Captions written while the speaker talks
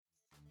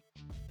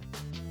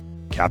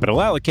Capital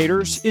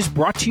Allocators is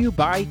brought to you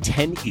by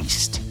 10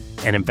 East,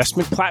 an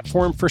investment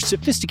platform for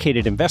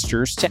sophisticated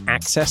investors to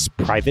access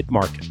private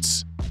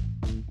markets.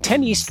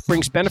 10 East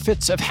brings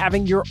benefits of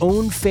having your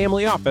own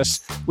family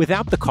office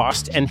without the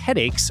cost and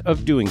headaches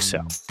of doing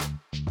so.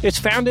 It's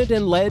founded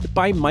and led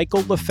by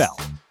Michael LaFell,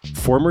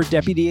 former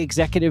Deputy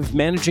Executive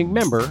Managing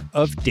Member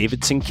of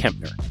Davidson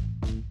Kempner.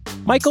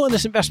 Michael and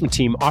his investment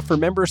team offer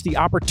members the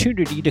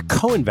opportunity to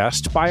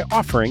co-invest by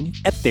offering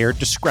at their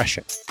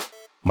discretion.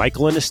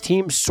 Michael and his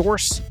team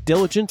source,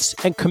 diligence,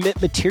 and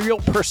commit material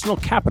personal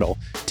capital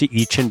to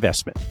each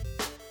investment.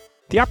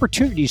 The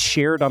opportunities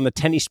shared on the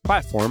 10 East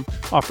platform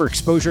offer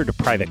exposure to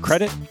private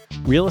credit,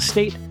 real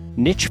estate,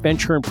 niche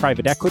venture and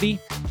private equity,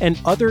 and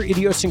other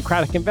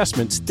idiosyncratic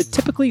investments that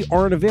typically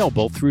aren't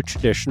available through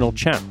traditional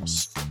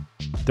channels.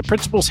 The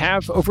principals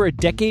have over a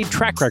decade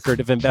track record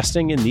of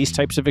investing in these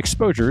types of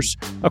exposures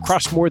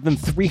across more than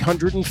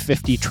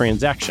 350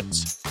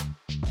 transactions.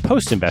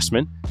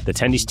 Post-investment, the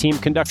 10 East team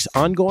conducts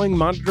ongoing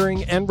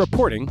monitoring and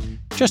reporting,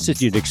 just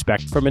as you'd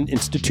expect from an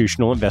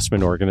institutional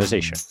investment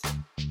organization.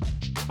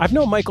 I've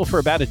known Michael for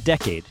about a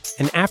decade,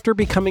 and after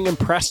becoming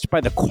impressed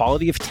by the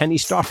quality of 10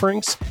 East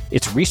offerings,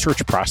 its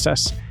research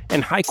process,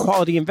 and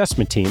high-quality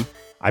investment team,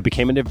 I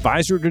became an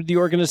advisor to the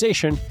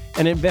organization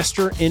and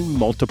investor in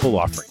multiple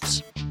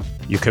offerings.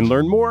 You can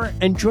learn more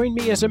and join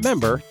me as a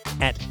member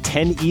at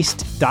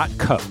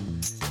 10east.co.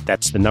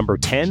 That's the number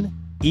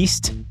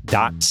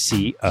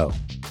 10east.co.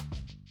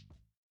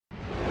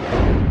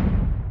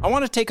 I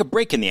want to take a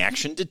break in the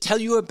action to tell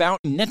you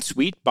about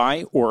NetSuite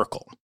by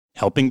Oracle,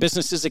 helping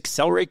businesses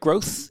accelerate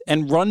growth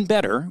and run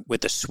better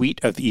with a suite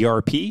of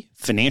ERP,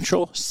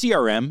 financial,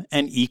 CRM,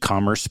 and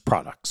e-commerce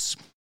products.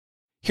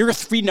 Here are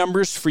three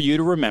numbers for you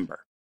to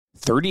remember: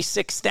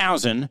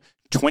 36,000,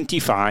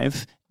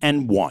 25,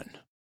 and 1.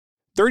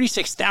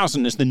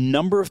 36,000 is the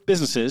number of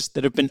businesses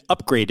that have been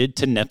upgraded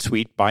to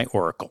NetSuite by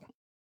Oracle.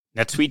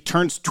 NetSuite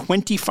turns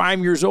 25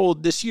 years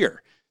old this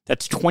year.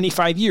 That's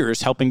 25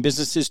 years helping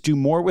businesses do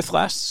more with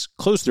less,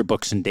 close their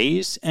books in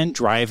days, and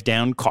drive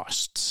down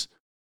costs.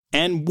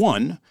 And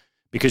 1,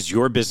 because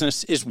your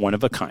business is one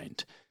of a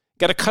kind.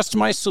 Get a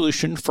customized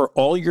solution for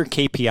all your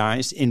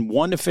KPIs in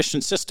one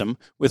efficient system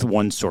with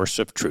one source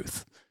of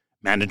truth.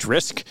 Manage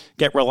risk,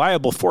 get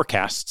reliable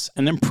forecasts,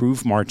 and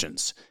improve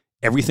margins.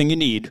 Everything you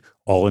need,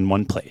 all in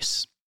one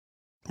place.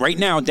 Right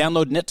now,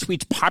 download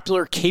NetSuite's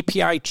popular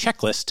KPI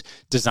checklist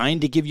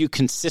designed to give you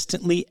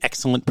consistently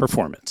excellent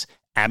performance,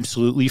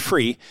 absolutely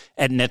free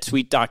at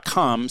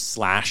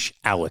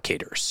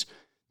netsuite.com/allocators.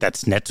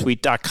 That's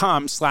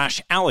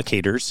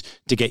netsuite.com/allocators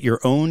to get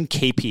your own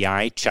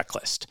KPI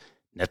checklist.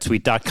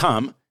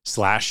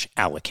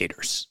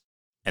 netsuite.com/allocators.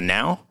 And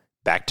now,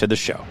 back to the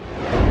show.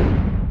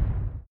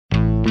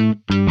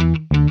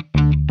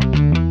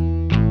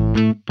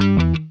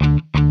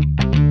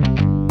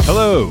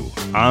 Hello,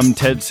 I'm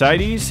Ted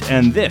Seides,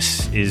 and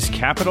this is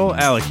Capital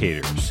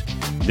Allocators.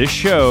 This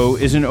show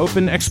is an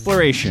open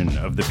exploration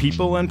of the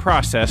people and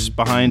process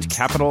behind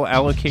capital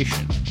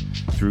allocation.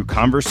 Through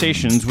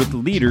conversations with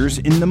leaders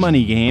in the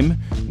money game,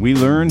 we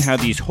learn how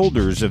these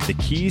holders of the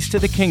keys to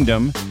the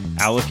kingdom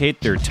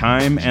allocate their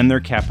time and their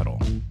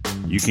capital.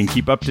 You can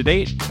keep up to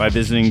date by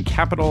visiting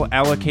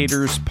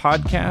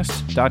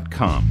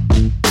capitalallocatorspodcast.com.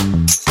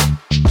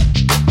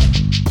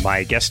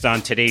 My guest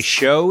on today's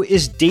show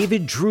is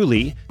David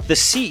Drewry, the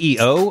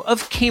CEO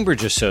of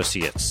Cambridge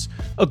Associates,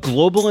 a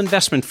global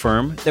investment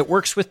firm that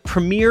works with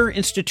premier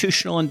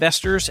institutional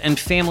investors and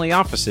family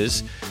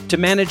offices to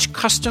manage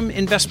custom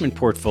investment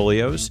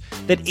portfolios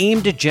that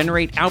aim to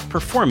generate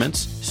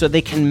outperformance so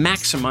they can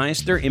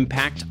maximize their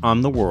impact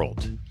on the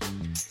world.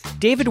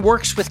 David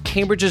works with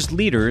Cambridge's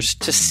leaders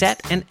to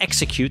set and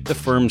execute the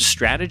firm's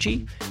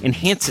strategy,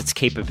 enhance its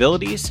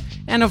capabilities,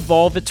 and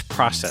evolve its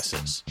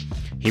processes.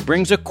 He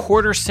brings a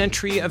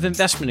quarter-century of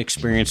investment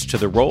experience to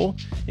the role,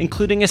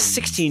 including a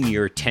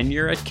 16-year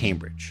tenure at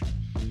Cambridge.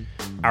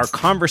 Our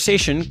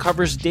conversation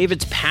covers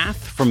David's path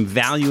from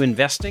value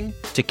investing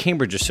to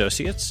Cambridge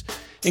Associates,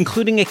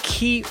 including a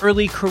key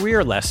early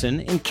career lesson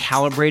in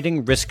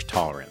calibrating risk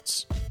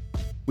tolerance.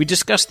 We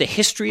discuss the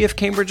history of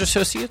Cambridge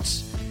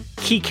Associates,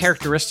 key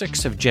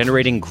characteristics of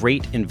generating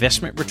great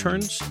investment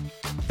returns,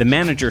 the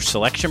manager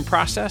selection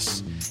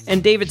process,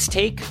 and David's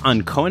take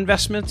on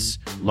co-investments,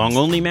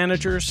 long-only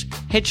managers,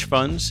 hedge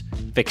funds,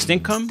 fixed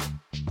income,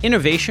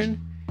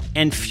 innovation,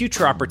 and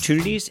future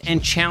opportunities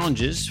and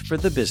challenges for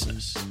the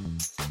business.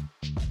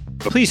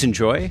 Please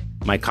enjoy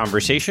my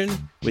conversation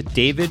with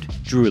David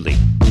Drewry.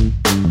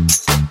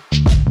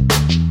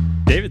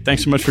 David,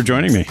 thanks so much for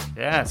joining me.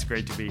 Yeah, it's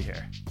great to be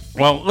here.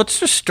 Well, let's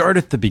just start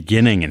at the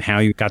beginning and how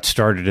you got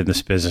started in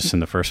this business in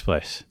the first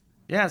place.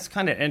 Yeah, it's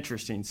kind of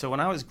interesting. So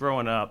when I was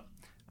growing up,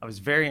 I was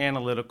very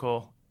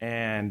analytical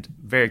and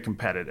very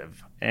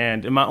competitive.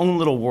 And in my own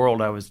little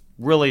world, I was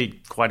really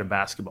quite a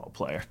basketball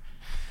player.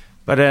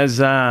 But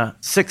as a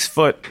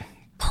 6-foot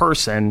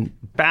person,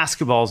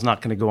 basketball is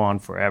not going to go on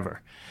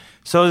forever.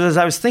 So as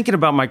I was thinking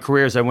about my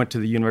career as I went to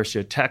the University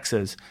of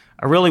Texas,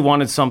 I really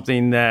wanted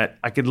something that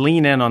I could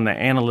lean in on the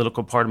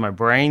analytical part of my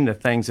brain, the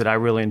things that I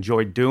really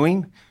enjoyed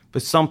doing,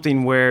 but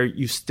something where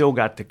you still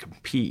got to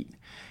compete.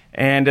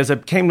 And as I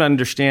came to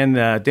understand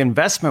the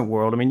investment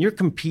world, I mean, you're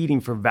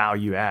competing for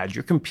value add.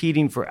 You're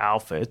competing for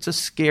alpha. It's a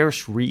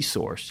scarce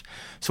resource.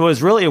 So it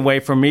was really a way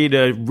for me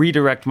to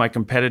redirect my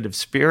competitive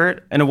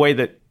spirit in a way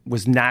that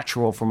was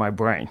natural for my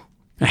brain.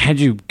 How'd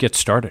you get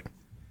started?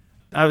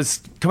 I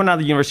was coming out of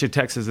the University of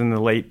Texas in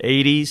the late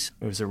 80s.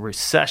 It was a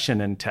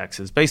recession in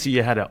Texas. Basically,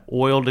 you had an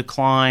oil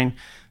decline.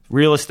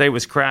 Real estate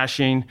was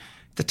crashing.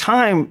 At the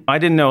time, I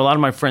didn't know. A lot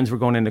of my friends were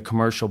going into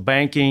commercial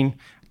banking.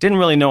 Didn't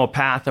really know a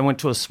path. I went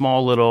to a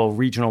small little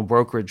regional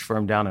brokerage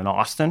firm down in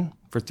Austin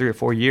for 3 or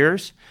 4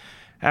 years.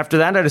 After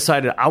that, I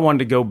decided I wanted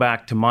to go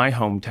back to my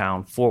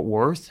hometown, Fort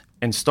Worth,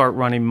 and start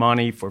running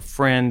money for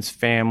friends,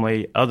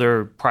 family,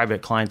 other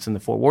private clients in the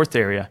Fort Worth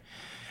area.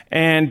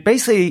 And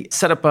basically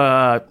set up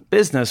a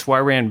business where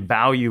I ran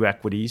value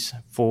equities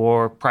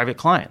for private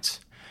clients,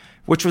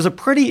 which was a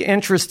pretty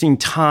interesting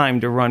time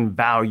to run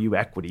value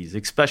equities,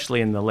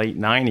 especially in the late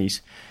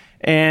 90s.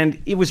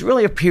 And it was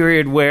really a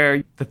period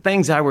where the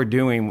things I were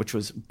doing, which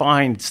was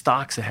buying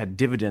stocks that had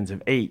dividends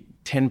of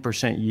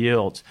 8-10%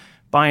 yields,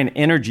 buying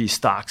energy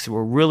stocks that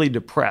were really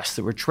depressed,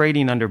 that were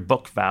trading under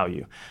book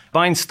value,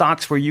 buying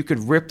stocks where you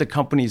could rip the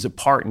companies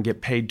apart and get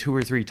paid 2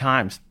 or 3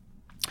 times.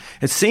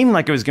 It seemed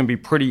like it was going to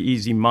be pretty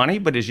easy money,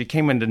 but as you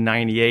came into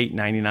 98,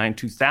 99,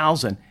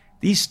 2000,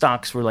 these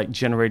stocks were like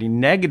generating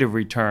negative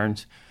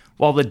returns,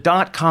 while the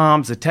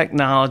dot-coms, the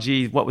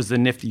technology, what was the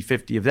Nifty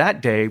 50 of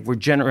that day, were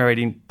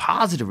generating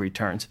positive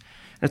returns.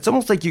 And it's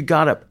almost like you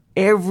got up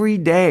every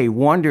day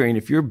wondering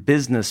if your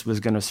business was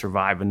going to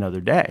survive another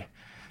day.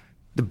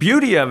 The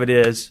beauty of it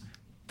is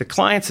the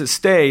clients that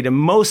stayed, and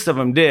most of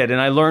them did,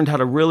 and I learned how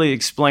to really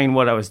explain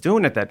what I was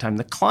doing at that time.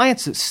 The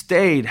clients that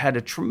stayed had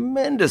a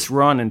tremendous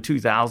run in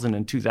 2000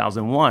 and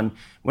 2001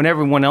 when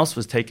everyone else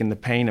was taking the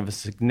pain of a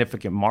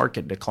significant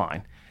market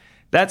decline.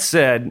 That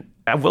said,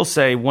 I will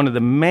say one of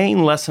the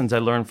main lessons I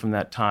learned from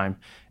that time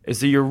is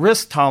that your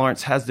risk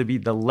tolerance has to be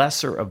the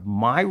lesser of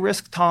my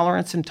risk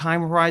tolerance and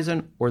time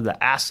horizon or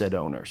the asset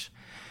owners.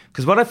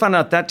 Because what I found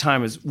out at that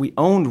time is we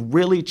owned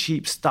really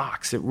cheap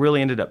stocks that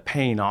really ended up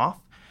paying off,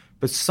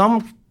 but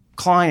some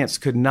clients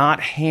could not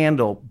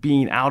handle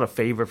being out of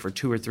favor for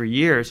 2 or 3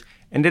 years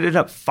and ended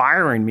up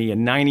firing me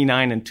in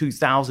 99 and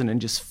 2000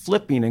 and just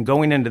flipping and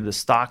going into the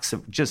stocks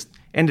that just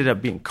ended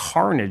up being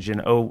carnage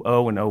in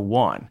 00 and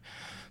 01.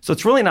 So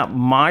it's really not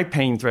my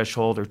pain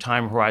threshold or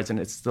time horizon.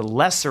 It's the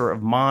lesser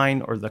of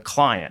mine or the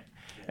client.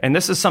 And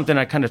this is something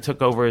I kind of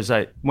took over as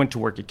I went to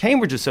work at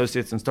Cambridge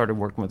Associates and started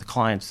working with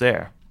clients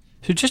there.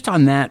 So just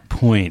on that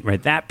point,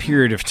 right, that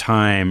period of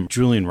time,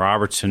 Julian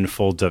Robertson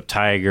folds up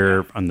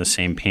Tiger on the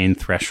same pain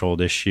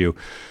threshold issue.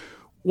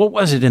 What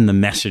was it in the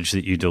message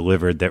that you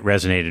delivered that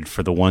resonated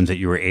for the ones that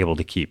you were able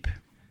to keep?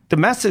 The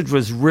message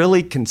was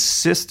really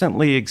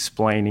consistently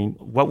explaining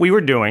what we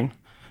were doing,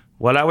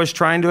 what I was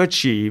trying to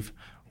achieve,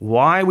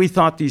 why we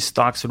thought these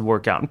stocks would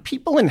work out. And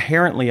people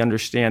inherently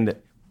understand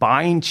that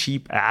buying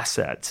cheap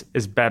assets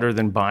is better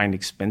than buying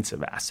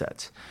expensive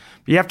assets.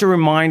 But you have to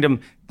remind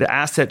them the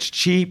asset's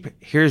cheap.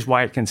 Here's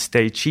why it can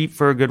stay cheap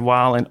for a good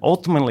while. And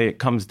ultimately, it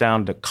comes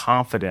down to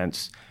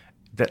confidence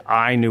that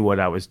I knew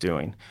what I was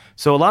doing.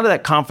 So a lot of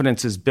that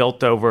confidence is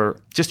built over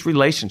just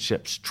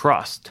relationships,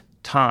 trust,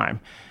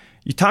 time.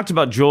 You talked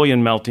about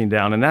Julian melting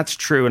down, and that's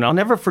true. And I'll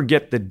never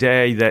forget the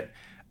day that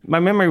my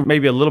memory may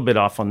be a little bit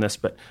off on this,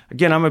 but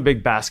again, I'm a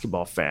big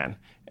basketball fan.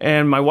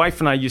 And my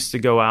wife and I used to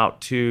go out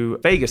to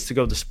Vegas to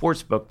go to the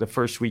sportsbook the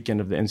first weekend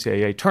of the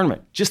NCAA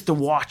tournament just to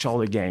watch all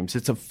the games.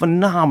 It's a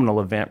phenomenal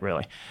event,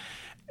 really.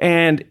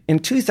 And in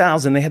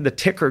 2000, they had the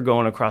ticker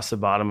going across the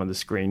bottom of the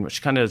screen,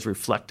 which kind of is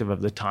reflective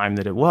of the time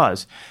that it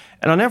was.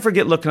 And I'll never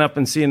forget looking up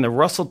and seeing the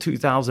Russell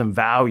 2000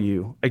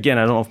 value. Again,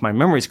 I don't know if my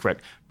memory is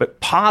correct, but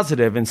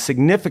positive and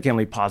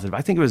significantly positive.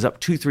 I think it was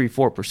up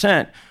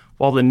 2-4%,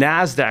 while the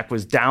NASDAQ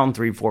was down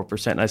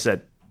 3-4%. And I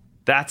said,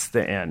 that's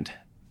the end.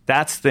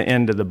 That's the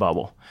end of the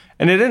bubble.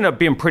 And it ended up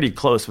being pretty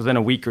close within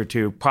a week or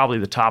two, probably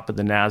the top of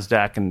the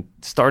NASDAQ, and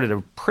started a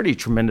pretty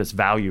tremendous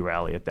value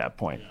rally at that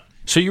point.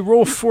 So you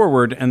roll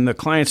forward, and the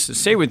clients that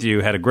stay with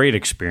you had a great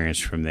experience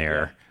from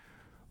there.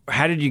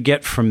 How did you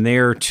get from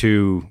there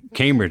to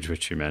Cambridge,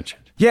 which you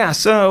mentioned? Yeah,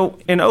 so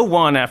in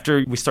 01,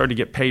 after we started to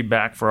get paid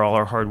back for all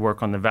our hard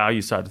work on the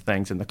value side of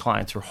things and the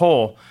clients were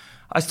whole,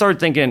 I started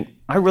thinking,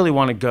 I really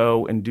want to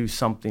go and do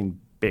something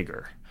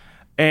bigger.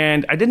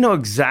 And I didn't know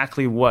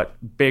exactly what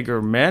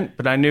bigger meant,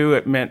 but I knew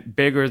it meant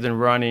bigger than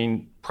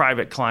running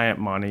private client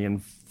money in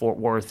Fort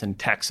Worth in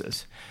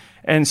Texas.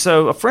 And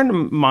so a friend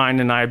of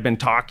mine and I had been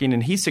talking,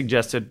 and he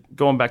suggested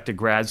going back to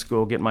grad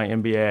school, getting my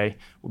MBA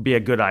would be a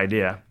good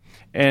idea.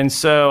 And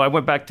so I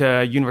went back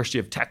to University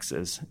of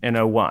Texas in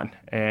 01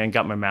 and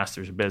got my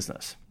master's of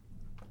business.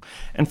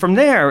 And from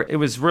there, it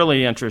was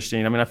really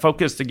interesting. I mean, I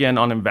focused again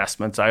on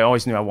investments. I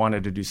always knew I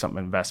wanted to do something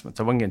in investments.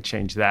 I wasn't going to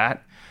change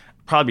that.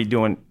 Probably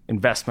doing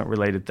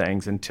investment-related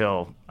things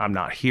until I'm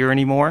not here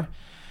anymore.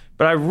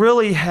 But I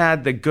really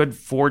had the good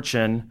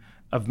fortune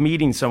of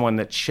meeting someone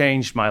that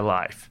changed my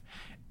life.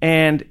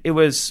 And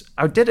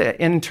I did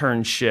an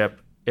internship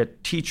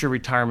at Teacher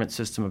Retirement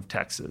System of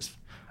Texas.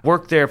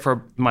 Worked there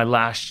for my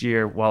last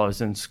year while I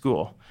was in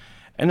school.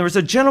 And there was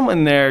a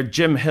gentleman there,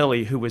 Jim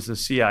Hilly, who was the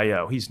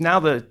CIO. He's now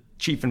the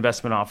Chief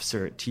Investment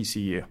Officer at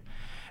TCU.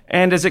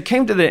 And as it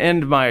came to the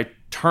end of my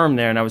term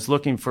there and I was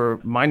looking for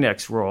my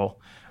next role,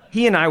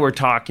 he and I were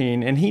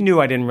talking, and he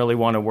knew I didn't really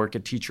want to work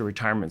at Teacher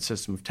Retirement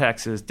System of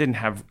Texas, didn't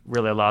have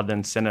really a lot of the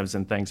incentives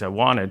and things I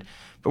wanted.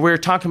 But we were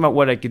talking about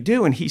what I could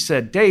do, and he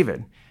said,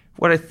 David,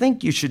 what I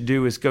think you should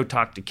do is go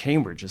talk to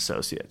Cambridge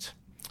Associates.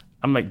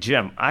 I'm like,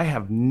 Jim, I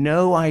have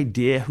no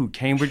idea who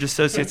Cambridge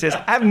Associates is.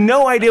 I have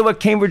no idea what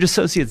Cambridge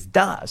Associates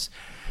does.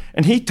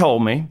 And he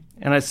told me,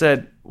 and I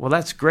said, well,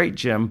 that's great,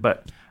 Jim,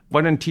 but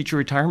why doesn't Teacher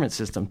Retirement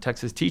System,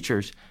 Texas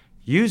teachers,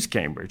 use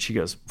Cambridge? He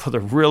goes, well,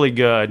 they're really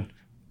good,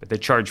 but they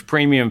charge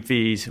premium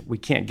fees. We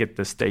can't get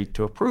the state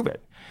to approve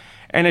it.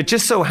 And it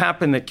just so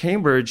happened that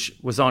Cambridge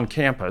was on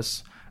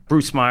campus.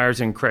 Bruce Myers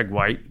and Craig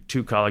White,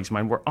 two colleagues of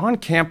mine, were on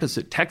campus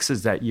at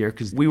Texas that year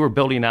because we were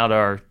building out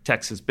our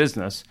Texas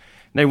business.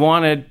 And they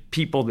wanted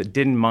people that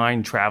didn't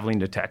mind traveling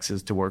to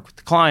Texas to work with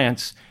the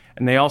clients.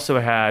 And they also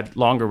had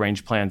longer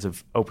range plans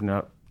of opening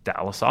up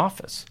Dallas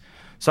office.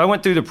 So I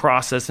went through the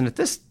process. And at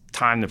this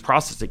time, the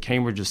process at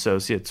Cambridge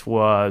Associates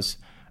was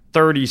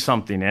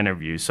 30-something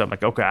interviews. So I'm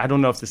like, okay, I don't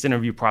know if this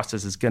interview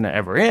process is going to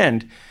ever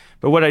end.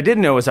 But what I did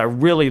know is I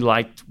really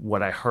liked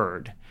what I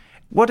heard.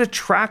 What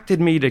attracted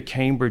me to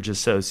Cambridge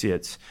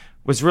Associates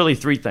was really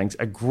three things.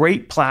 A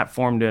great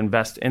platform to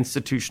invest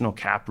institutional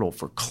capital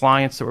for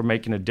clients that were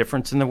making a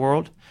difference in the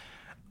world.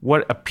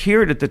 What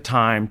appeared at the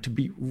time to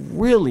be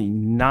really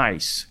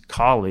nice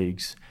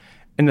colleagues.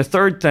 And the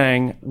third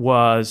thing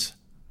was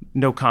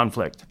no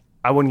conflict.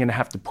 I wasn't going to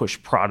have to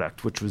push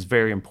product, which was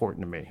very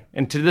important to me.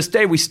 And to this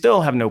day, we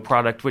still have no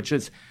product, which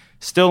is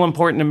still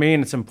important to me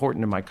and it's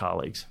important to my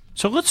colleagues.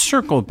 So let's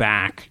circle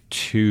back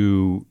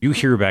to you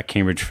hear about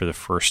Cambridge for the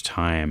first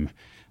time,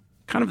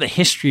 kind of the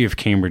history of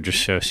Cambridge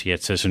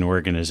Associates as an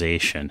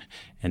organization,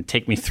 and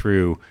take me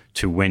through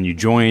to when you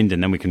joined,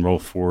 and then we can roll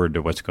forward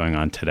to what's going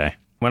on today.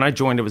 When I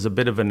joined, it was a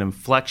bit of an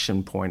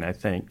inflection point, I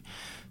think.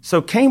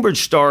 So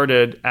Cambridge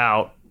started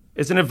out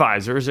as an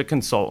advisor, as a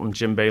consultant.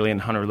 Jim Bailey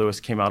and Hunter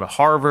Lewis came out of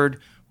Harvard,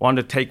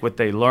 wanted to take what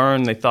they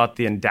learned. They thought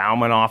the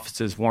endowment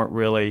offices weren't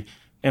really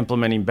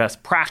implementing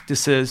best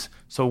practices,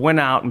 so went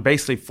out and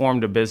basically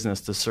formed a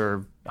business to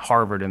serve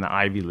Harvard and the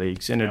Ivy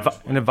Leagues and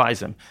advise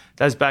them.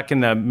 That was back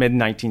in the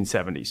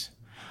mid-1970s.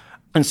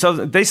 And so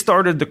they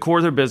started, the core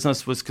of their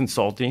business was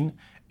consulting,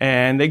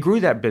 and they grew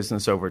that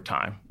business over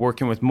time,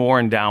 working with more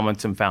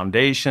endowments and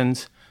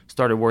foundations,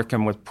 started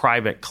working with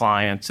private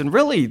clients. And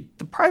really,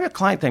 the private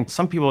client thing,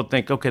 some people would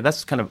think, okay,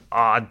 that's kind of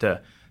odd to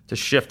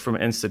shift from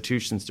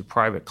institutions to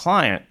private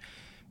client.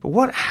 But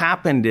what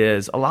happened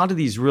is a lot of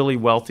these really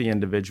wealthy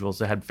individuals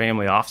that had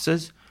family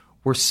offices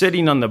were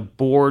sitting on the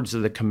boards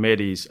of the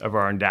committees of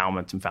our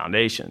endowments and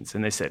foundations.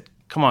 And they said,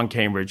 come on,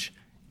 Cambridge,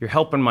 you're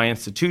helping my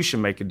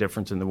institution make a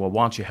difference in the world.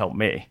 Why don't you help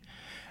me?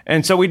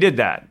 And so we did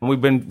that.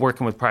 We've been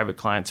working with private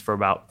clients for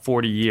about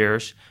 40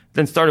 years,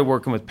 then started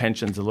working with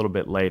pensions a little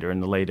bit later in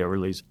the late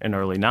early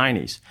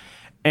 90s.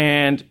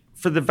 And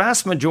for the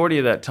vast majority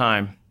of that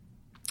time,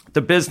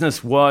 the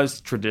business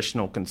was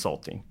traditional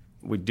consulting.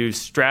 We'd do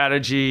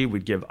strategy,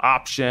 we'd give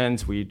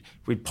options, we'd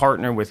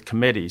partner with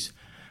committees.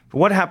 But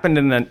what happened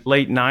in the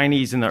late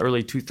 90s and the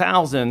early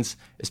 2000s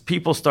is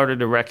people started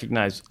to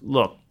recognize,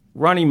 look,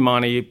 running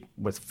money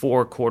with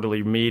 4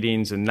 quarterly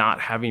meetings and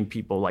not having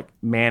people like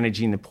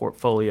managing the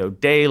portfolio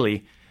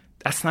daily,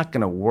 that's not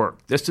going to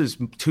work. This is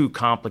too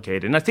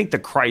complicated. And I think the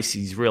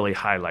crises really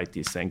highlight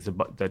these things,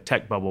 the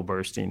tech bubble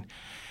bursting.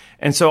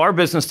 And so our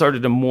business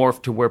started to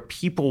morph to where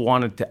people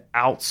wanted to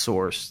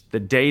outsource the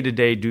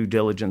day-to-day due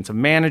diligence of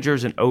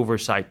managers and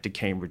oversight to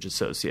Cambridge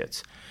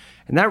Associates.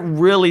 And that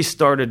really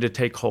started to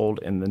take hold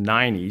in the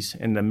 90s,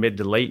 in the mid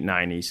to late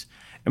 90s.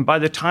 And by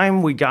the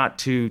time we got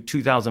to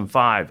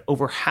 2005,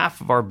 over half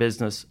of our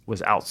business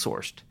was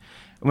outsourced.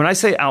 And when I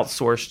say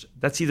outsourced,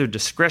 that's either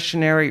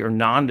discretionary or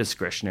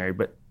non-discretionary,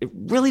 but it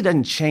really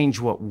doesn't change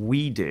what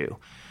we do.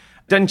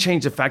 It doesn't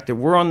change the fact that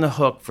we're on the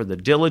hook for the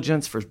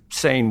diligence, for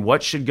saying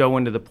what should go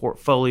into the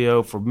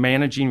portfolio, for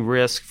managing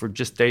risk, for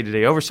just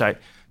day-to-day oversight.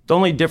 The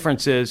only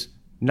difference is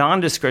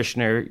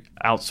non-discretionary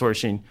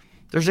outsourcing.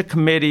 There's a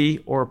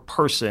committee or a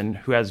person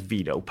who has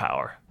veto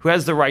power, who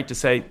has the right to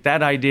say,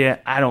 that idea,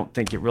 I don't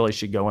think it really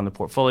should go in the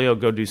portfolio.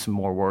 Go do some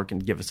more work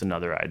and give us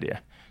another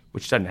idea,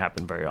 which doesn't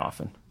happen very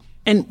often.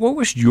 And what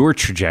was your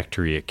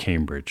trajectory at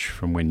Cambridge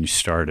from when you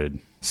started?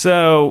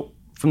 So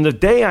from the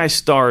day I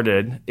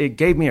started, it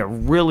gave me a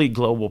really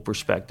global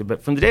perspective.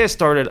 But from the day I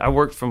started, I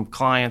worked from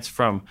clients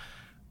from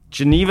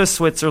Geneva,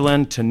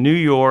 Switzerland, to New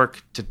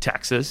York, to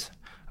Texas.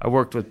 I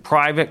worked with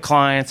private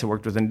clients. I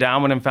worked with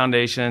endowment and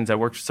foundations. I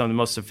worked with some of the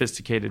most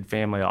sophisticated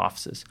family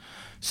offices.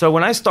 So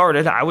when I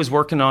started, I was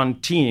working on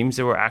teams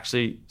that were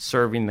actually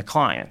serving the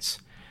clients.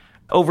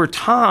 Over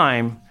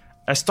time,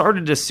 I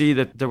started to see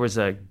that there was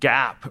a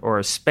gap or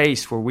a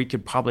space where we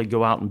could probably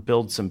go out and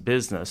build some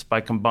business by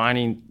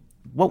combining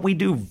what we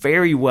do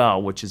very well,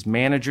 which is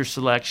manager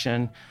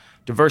selection,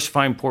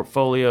 diversifying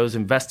portfolios,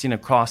 investing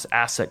across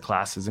asset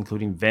classes,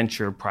 including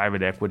venture,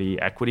 private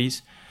equity,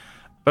 equities,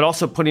 but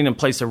also putting in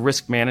place a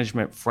risk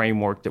management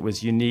framework that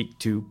was unique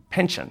to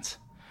pensions.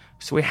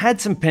 So we had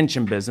some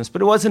pension business,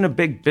 but it wasn't a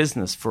big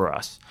business for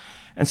us.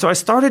 And so I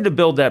started to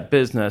build that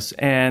business,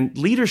 and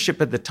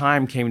leadership at the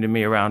time came to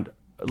me around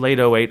late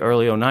 08,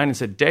 early 09 and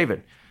said,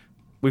 David,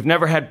 we've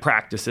never had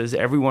practices.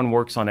 Everyone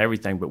works on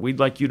everything, but we'd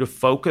like you to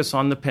focus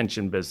on the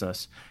pension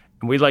business,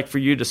 and we'd like for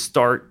you to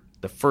start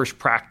the first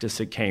practice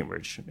at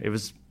Cambridge. It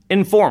was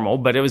informal,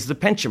 but it was the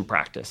pension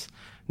practice.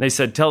 And they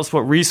said, tell us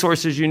what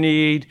resources you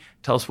need,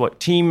 tell us what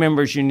team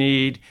members you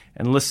need,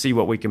 and let's see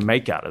what we can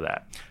make out of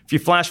that. If you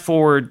flash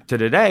forward to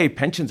today,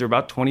 pensions are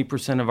about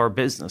 20% of our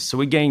business. So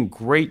we gained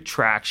great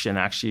traction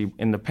actually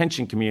in the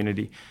pension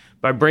community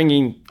by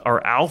bringing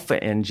our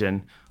Alpha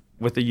engine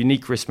with a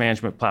unique risk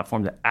management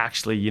platform that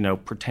actually,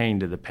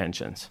 pertained to the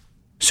pensions.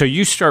 So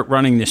you start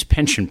running this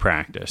pension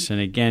practice, and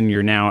again,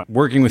 you're now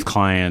working with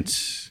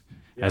clients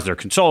as their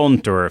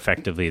consultant or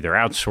effectively their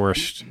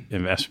outsourced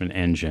investment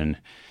engine.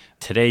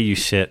 Today you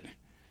sit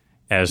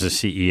as a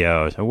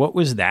CEO. So what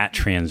was that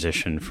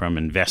transition from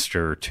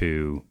investor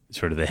to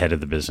sort of the head of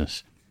the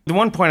business? The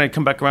one point I'd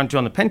come back around to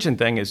on the pension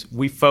thing is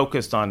we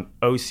focused on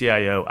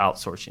OCIO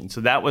outsourcing.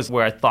 So that was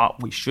where I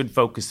thought we should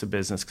focus the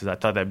business because I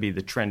thought that'd be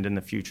the trend in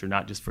the future,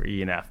 not just for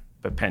E&F,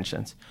 but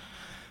pensions.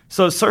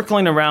 So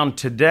circling around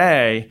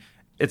today,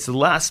 it's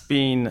less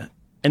being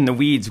in the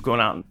weeds, going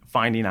out and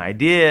finding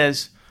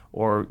ideas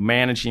or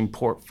managing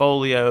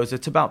portfolios.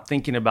 It's about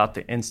thinking about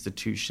the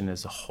institution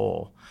as a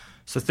whole.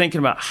 So thinking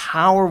about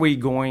how are we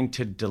going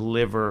to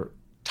deliver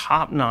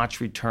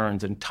top-notch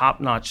returns and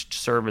top-notch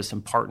service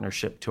and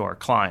partnership to our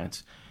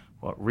clients.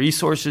 What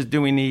resources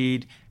do we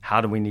need?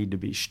 How do we need to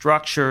be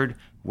structured?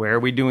 Where are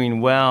we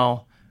doing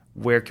well?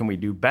 Where can we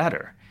do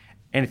better?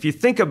 And if you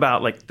think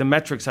about like the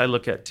metrics I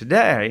look at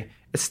today,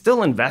 it's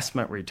still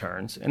investment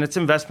returns. And it's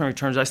investment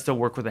returns. I still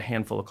work with a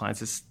handful of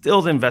clients. It's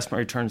still the investment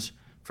returns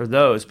for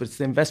those, but it's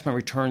the investment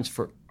returns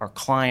for our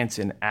clients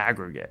in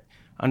aggregate,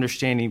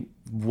 understanding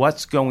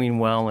what's going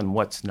well and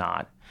what's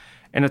not.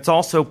 And it's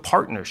also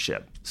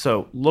partnership.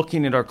 So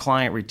looking at our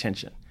client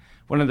retention.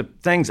 One of the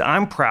things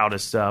I'm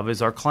proudest of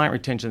is our client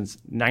retention's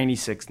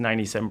 96,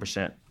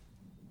 97%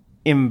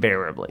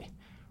 invariably.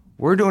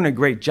 We're doing a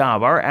great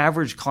job. Our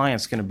average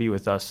client's going to be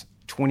with us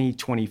 20,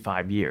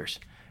 25 years.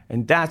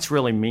 And that's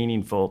really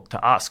meaningful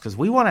to us because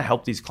we want to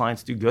help these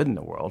clients do good in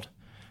the world.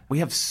 We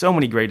have so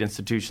many great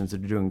institutions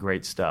that are doing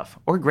great stuff,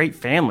 or great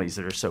families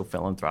that are so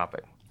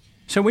philanthropic.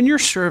 So when you're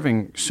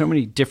serving so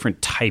many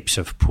different types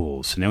of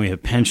pools, and then we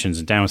have pensions,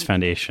 endowments,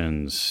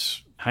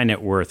 foundations, high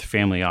net worth,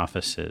 family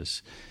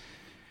offices,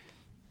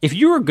 if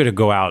you were going to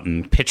go out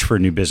and pitch for a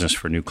new business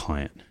for a new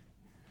client,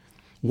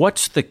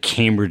 what's the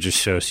Cambridge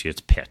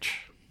Associates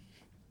pitch?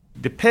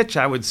 The pitch,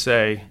 I would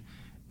say,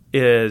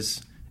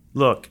 is,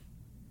 look,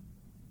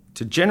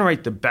 to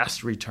generate the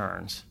best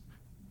returns,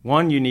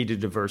 one, you need to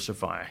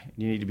diversify.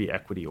 You need to be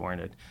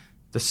equity-oriented.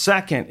 The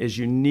second is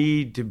you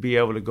need to be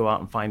able to go out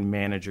and find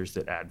managers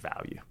that add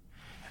value.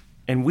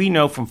 And we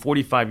know from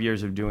 45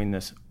 years of doing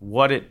this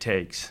what it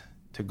takes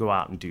to go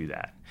out and do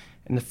that.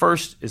 And the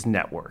first is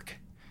network.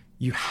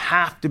 You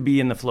have to be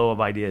in the flow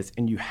of ideas,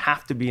 and you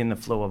have to be in the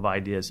flow of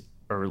ideas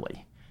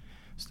early.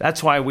 So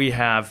that's why we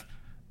have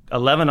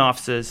 11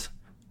 offices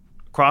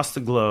across the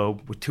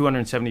globe with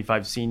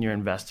 275 senior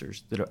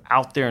investors that are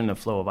out there in the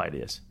flow of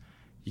ideas.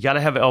 You got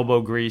to have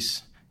elbow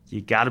grease. You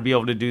got to be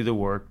able to do the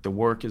work. The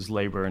work is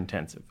labor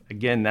intensive.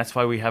 Again, that's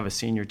why we have a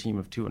senior team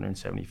of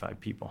 275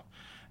 people.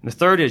 And the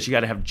third is you got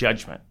to have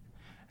judgment.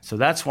 So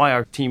that's why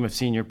our team of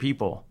senior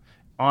people,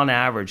 on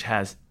average,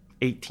 has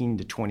 18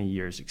 to 20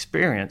 years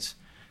experience.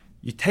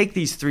 You take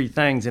these three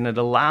things, and it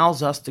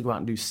allows us to go out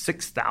and do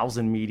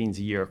 6,000 meetings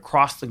a year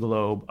across the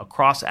globe,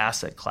 across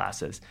asset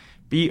classes,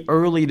 be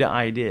early to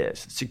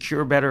ideas,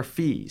 secure better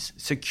fees,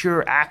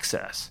 secure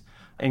access,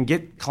 and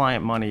get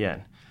client money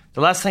in.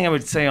 The last thing I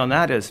would say on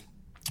that is,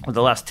 or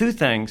the last two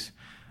things,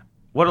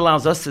 what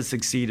allows us to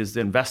succeed is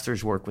the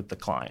investors work with the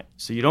client.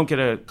 So you don't get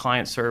a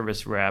client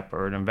service rep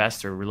or an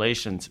investor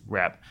relations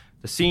rep.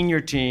 The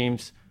senior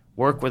teams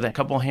work with a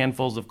couple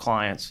handfuls of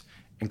clients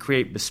and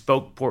create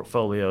bespoke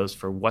portfolios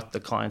for what the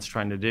client's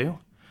trying to do.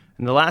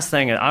 And the last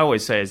thing I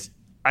always say is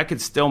I could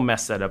still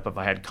mess that up if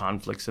I had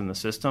conflicts in the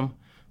system,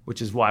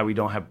 which is why we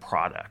don't have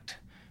product.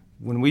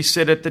 When we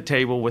sit at the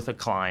table with a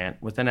client,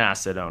 with an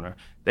asset owner,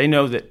 they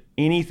know that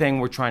anything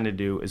we're trying to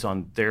do is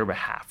on their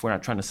behalf. We're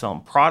not trying to sell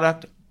them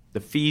product, the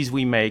fees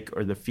we make,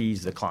 or the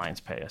fees the clients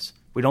pay us.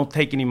 We don't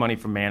take any money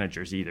from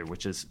managers either,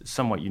 which is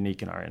somewhat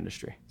unique in our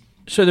industry.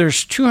 So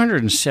there's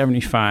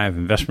 275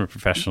 investment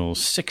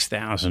professionals,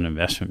 6,000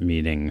 investment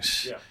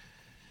meetings. Yeah.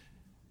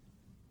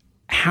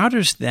 How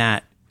does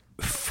that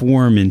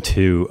form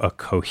into a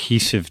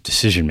cohesive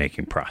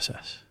decision-making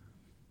process?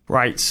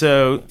 Right.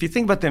 So if you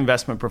think about the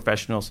investment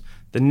professionals,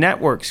 the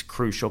network's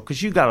crucial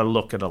because you got to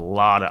look at a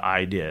lot of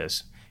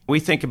ideas. We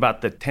think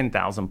about the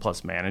 10,000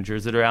 plus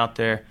managers that are out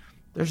there.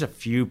 There's a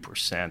few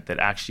percent that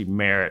actually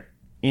merit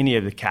any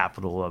of the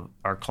capital of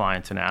our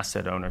clients and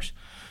asset owners.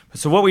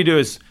 So what we do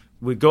is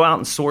we go out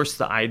and source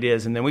the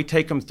ideas, and then we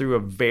take them through a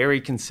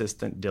very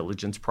consistent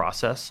diligence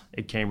process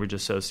at Cambridge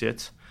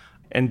Associates.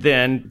 And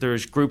then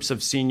there's groups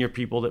of senior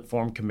people that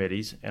form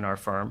committees in our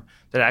firm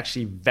that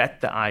actually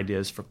vet the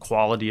ideas for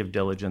quality of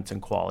diligence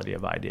and quality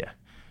of idea.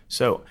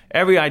 So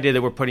every idea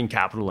that we're putting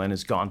capital in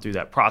has gone through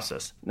that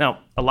process. Now,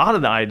 a lot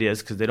of the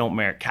ideas, because they don't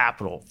merit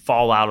capital,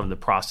 fall out of the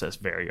process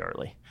very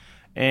early.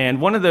 And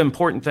one of the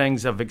important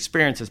things of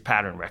experience is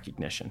pattern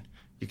recognition.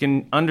 You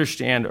can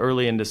understand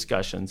early in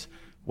discussions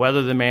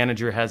whether the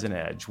manager has an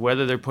edge,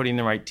 whether they're putting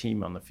the right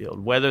team on the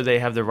field, whether they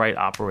have the right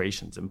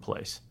operations in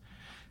place.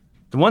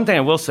 The one thing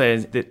I will say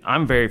is that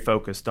I'm very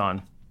focused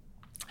on,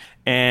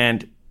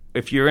 and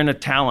if you're in a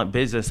talent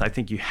business, I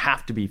think you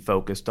have to be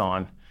focused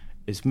on,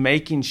 is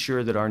making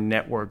sure that our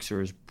networks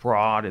are as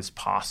broad as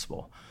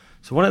possible.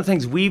 So one of the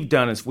things we've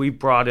done is we've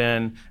brought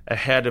in a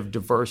head of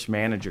diverse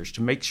managers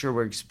to make sure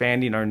we're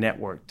expanding our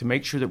network, to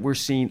make sure that we're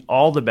seeing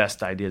all the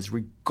best ideas,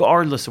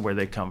 regardless of where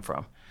they come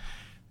from.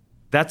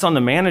 That's on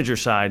the manager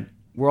side.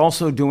 We're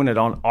also doing it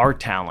on our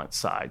talent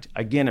side.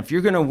 Again, if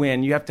you're going to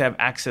win, you have to have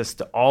access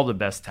to all the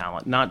best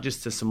talent, not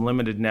just to some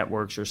limited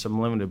networks or some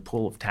limited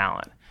pool of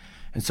talent.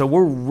 And so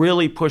we're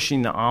really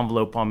pushing the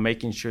envelope on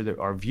making sure that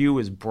our view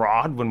is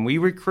broad when we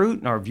recruit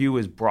and our view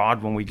is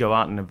broad when we go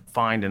out and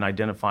find and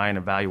identify and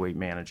evaluate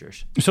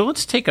managers. So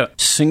let's take a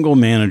single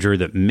manager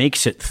that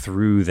makes it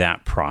through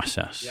that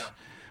process. Yeah.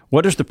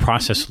 What does the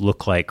process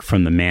look like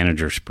from the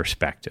manager's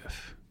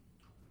perspective?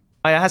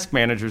 I ask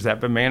managers that,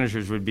 but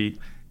managers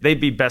they'd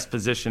be best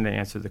positioned to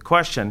answer the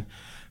question.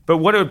 But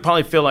what it would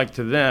probably feel like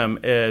to them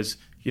is,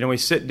 we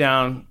sit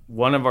down,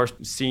 one of our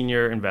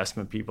senior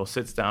investment people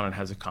sits down and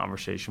has a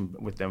conversation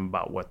with them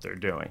about what they're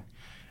doing.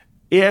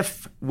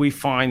 If we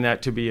find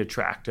that to be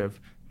attractive,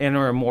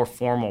 enter a more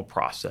formal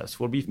process.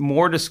 Will be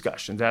more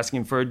discussions,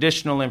 asking for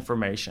additional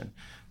information.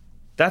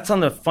 That's on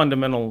the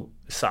fundamental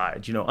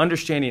side,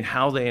 understanding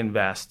how they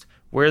invest,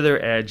 where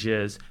their edge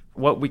is,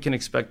 what we can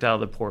expect out of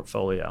the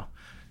portfolio.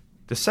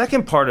 The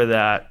second part of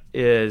that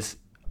is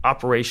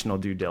operational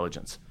due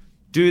diligence.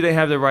 Do they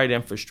have the right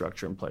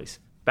infrastructure in place?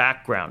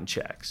 Background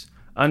checks,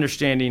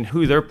 understanding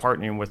who they're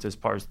partnering with as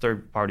far as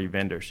third-party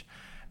vendors.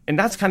 And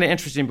that's kind of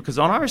interesting because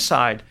on our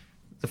side,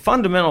 the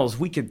fundamentals,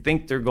 we could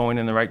think they're going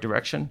in the right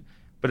direction.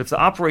 But if the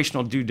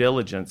operational due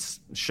diligence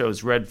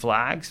shows red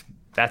flags,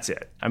 that's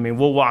it.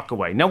 We'll walk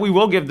away. Now, we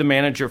will give the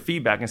manager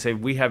feedback and say,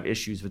 we have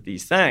issues with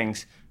these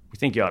things. We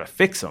think you ought to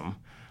fix them.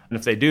 And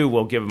if they do,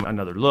 we'll give them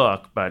another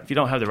look. But if you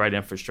don't have the right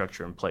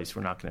infrastructure in place,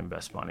 we're not going to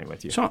invest money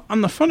with you. So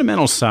on the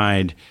fundamental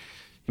side,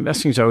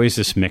 investing is always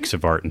this mix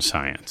of art and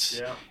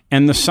science. Yeah.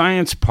 And the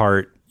science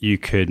part, you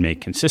could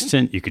make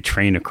consistent. You could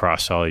train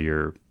across all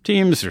your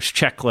teams. There's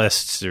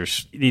checklists.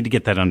 You need to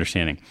get that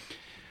understanding.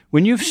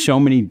 When you have so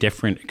many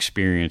different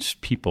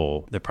experienced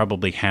people that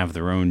probably have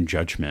their own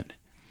judgment,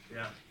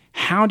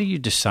 how do you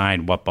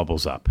decide what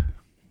bubbles up?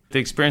 The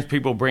experienced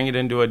people bring it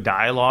into a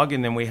dialogue,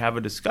 and then we have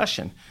a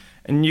discussion.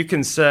 And you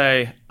can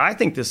say, I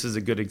think this is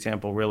a good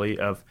example, really,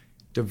 of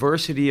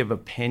diversity of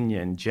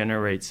opinion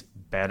generates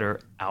better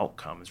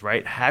outcomes,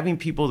 right? Having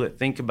people that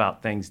think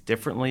about things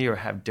differently or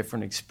have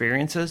different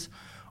experiences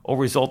will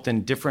result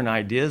in different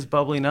ideas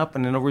bubbling up,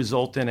 and then it'll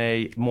result in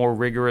a more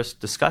rigorous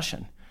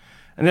discussion.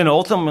 And then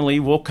ultimately,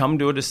 we'll come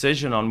to a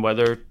decision on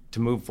whether to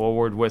move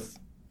forward with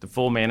the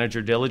full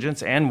manager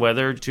diligence and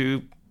whether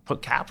to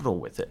put capital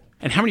with it.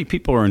 And how many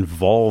people are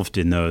involved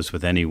in those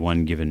with any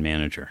one given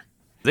manager?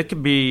 There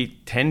could be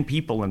 10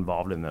 people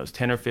involved in those,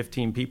 10 or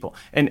 15 people.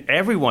 And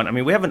everyone,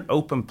 we have an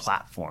open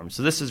platform,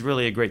 so this is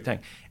really a great thing.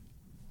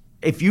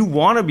 If you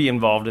want to be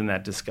involved in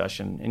that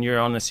discussion and you're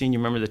on the senior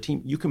member of the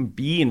team, you can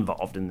be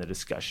involved in the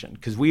discussion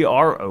because we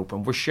are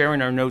open. We're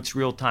sharing our notes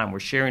real time. We're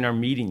sharing our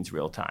meetings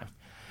real time.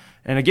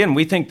 And again,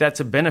 we think that's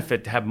a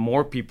benefit to have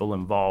more people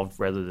involved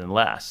rather than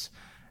less.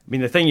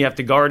 The thing you have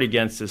to guard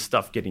against is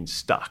stuff getting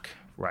stuck,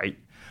 right?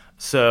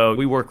 So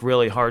we work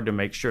really hard to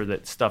make sure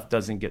that stuff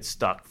doesn't get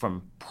stuck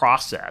from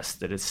process,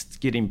 that it's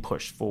getting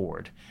pushed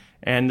forward.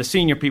 And the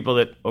senior people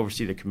that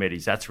oversee the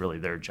committees, that's really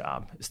their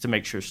job, is to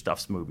make sure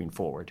stuff's moving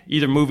forward,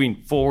 either moving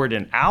forward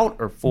and out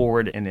or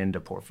forward and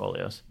into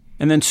portfolios.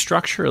 And then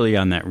structurally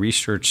on that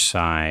research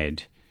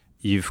side,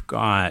 you've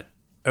got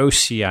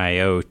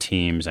OCIO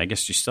teams. I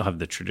guess you still have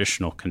the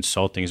traditional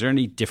consulting. Is there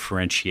any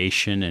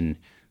differentiation in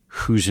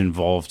who's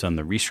involved on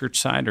the research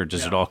side, or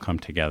does it all come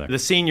together? The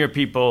senior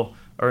people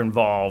are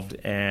involved,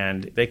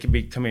 and they could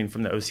be coming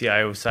from the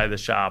OCIO side of the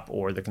shop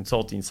or the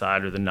consulting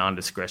side or the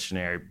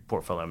non-discretionary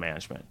portfolio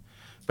management.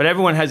 But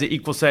everyone has an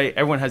equal say.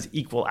 Everyone has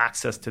equal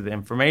access to the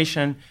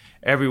information.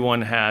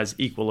 Everyone has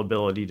equal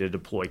ability to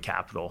deploy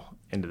capital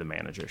into the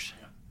managers.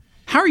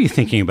 How are you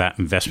thinking about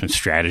investment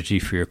strategy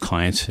for your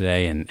clients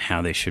today and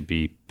how they should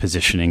be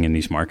positioning in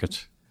these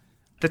markets?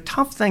 The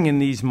tough thing in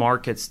these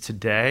markets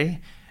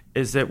today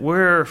is that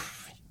we're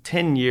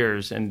 10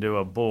 years into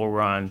a bull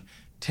run,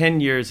 10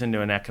 years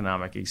into an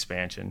economic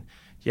expansion.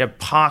 You have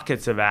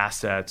pockets of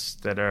assets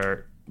that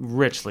are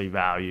richly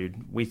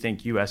valued. We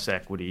think U.S.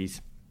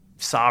 equities,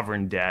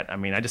 sovereign debt.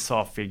 I just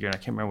saw a figure, and I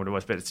can't remember what it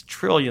was, but it's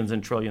trillions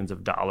and trillions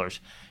of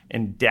dollars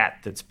in debt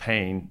that's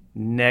paying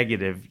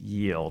negative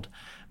yield.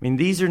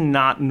 These are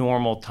not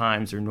normal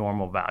times or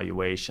normal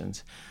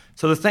valuations.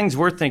 So the things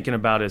we're thinking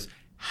about is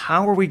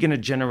how are we going to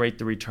generate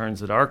the returns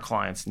that our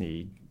clients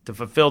need to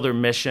fulfill their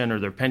mission or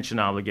their pension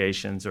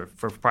obligations, or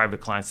for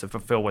private clients to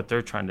fulfill what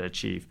they're trying to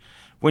achieve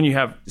when you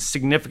have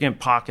significant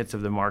pockets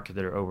of the market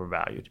that are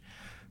overvalued.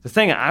 The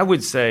thing I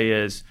would say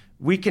is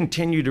we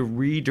continue to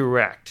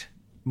redirect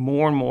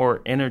more and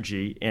more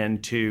energy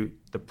into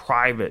the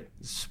private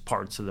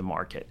parts of the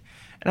market.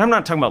 And I'm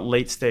not talking about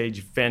late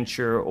stage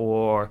venture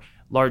or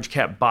large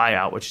cap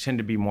buyout, which tend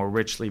to be more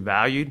richly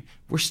valued.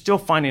 We're still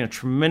finding a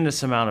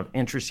tremendous amount of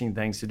interesting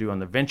things to do on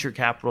the venture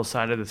capital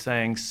side of the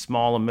things,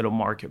 small and middle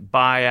market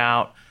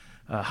buyout,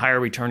 higher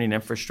returning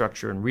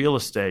infrastructure and real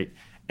estate,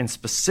 and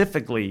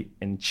specifically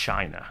in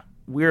China.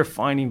 We're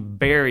finding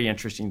very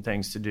interesting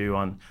things to do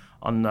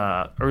on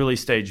the early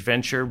stage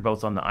venture,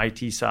 both on the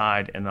IT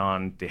side and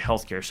on the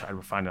healthcare side.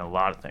 We're finding a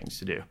lot of things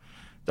to do.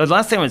 The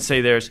last thing I would say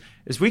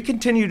is we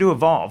continue to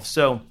evolve.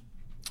 So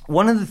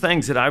one of the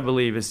things that I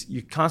believe is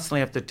you constantly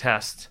have to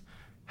test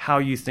how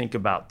you think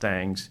about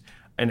things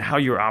and how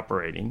you're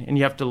operating. And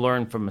you have to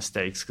learn from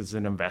mistakes, because as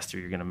an investor,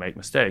 you're going to make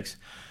mistakes.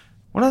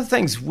 One of the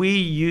things we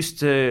used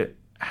to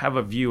have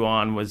a view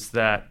on was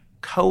that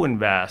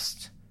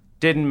co-invest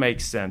didn't make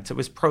sense. It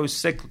was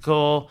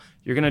pro-cyclical.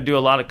 You're going to do a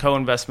lot of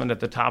co-investment at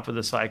the top of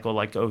the cycle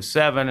like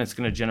 2007. It's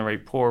going to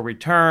generate poor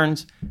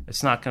returns.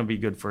 It's not going to be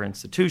good for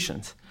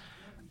institutions.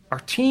 Our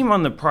team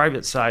on the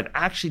private side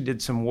actually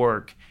did some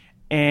work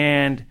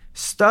and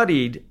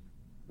studied,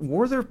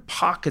 were there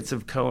pockets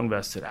of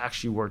co-invest that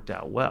actually worked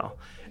out well?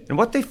 And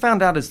what they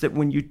found out is that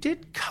when you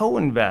did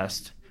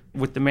co-invest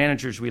with the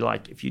managers we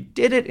like, if you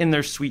did it in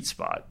their sweet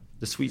spot,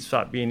 the sweet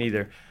spot being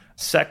either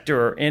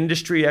sector or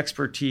industry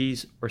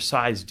expertise or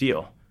size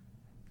deal,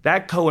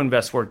 that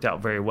co-invest worked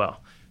out very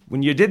well.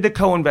 When you did the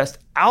co-invest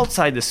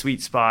outside the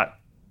sweet spot,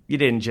 you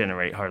didn't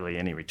generate hardly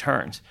any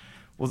returns.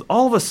 Well,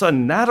 all of a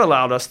sudden, that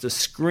allowed us to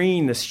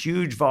screen this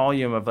huge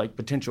volume of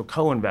potential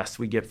co-invests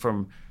we get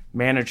from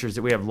managers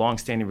that we have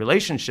longstanding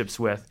relationships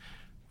with,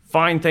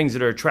 find things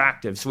that are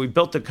attractive. So we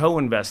built a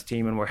co-invest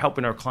team, and we're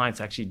helping our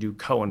clients actually do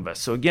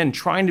co-invest. So again,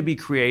 trying to be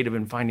creative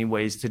and finding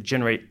ways to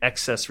generate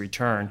excess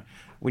return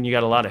when you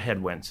got a lot of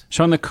headwinds.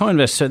 So on the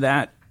co-invest, so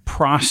that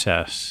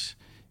process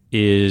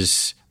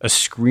is a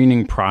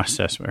screening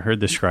process, if I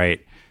heard this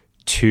right,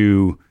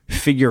 to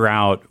figure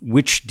out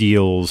which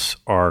deals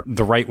are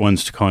the right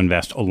ones to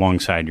co-invest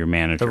alongside your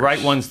managers. The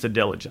right ones to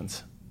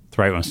diligence.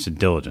 The right ones to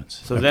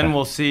diligence. So then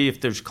we'll see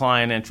if there's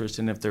client interest,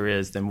 and if there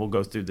is, then we'll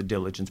go through the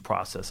diligence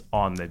process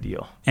on the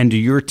deal. And do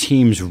your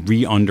teams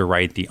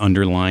re-underwrite the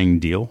underlying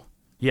deal?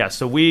 Yeah,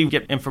 so we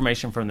get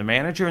information from the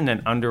manager and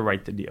then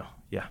underwrite the deal.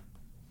 Yeah.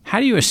 How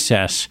do you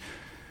assess,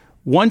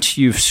 once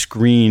you've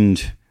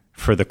screened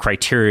for the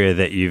criteria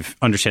that you've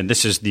understand,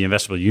 this is the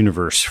investable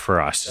universe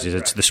for us. That's it's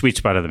right. The sweet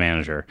spot of the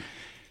manager.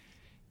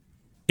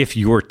 If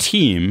your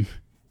team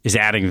is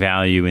adding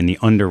value in the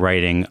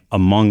underwriting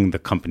among the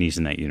companies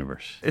in that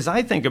universe. As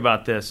I think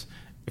about this,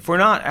 if we're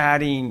not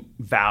adding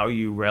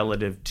value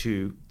relative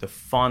to the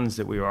funds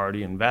that we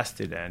already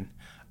invested in,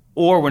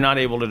 or we're not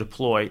able to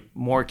deploy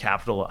more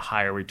capital at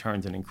higher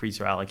returns and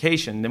increase our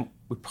allocation, then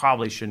we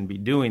probably shouldn't be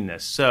doing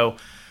this. So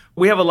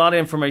we have a lot of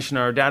information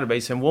in our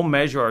database, and we'll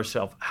measure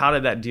ourselves. How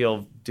did that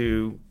deal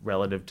do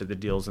relative to the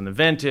deals in the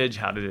vintage?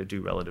 How did it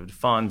do relative to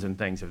funds and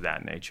things of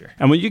that nature?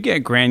 And when you get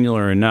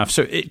granular enough,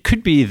 so it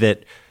could be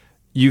that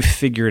you've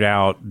figured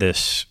out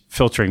this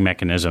filtering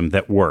mechanism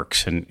that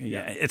works. And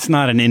it's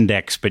not an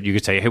index, but you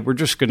could say, hey, we're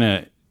just going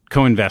to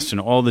co-invest in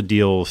all the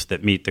deals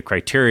that meet the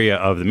criteria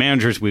of the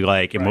managers we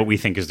like and what we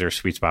think is their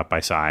sweet spot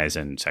by size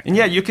and sector.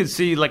 And you could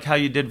see how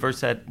you did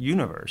versus that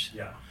universe.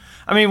 Yeah.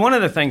 I mean, one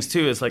of the things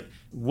too is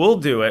we'll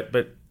do it,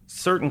 but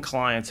certain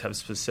clients have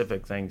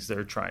specific things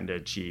they're trying to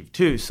achieve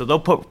too. So they'll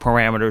put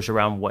parameters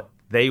around what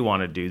they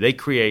want to do. They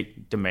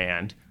create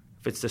demand.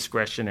 If it's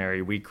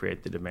discretionary, we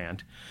create the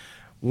demand.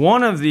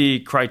 One of the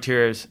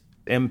criteria is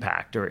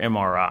impact, or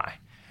MRI.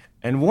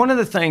 And one of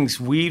the things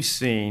we've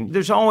seen,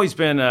 there's always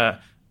been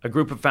a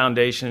group of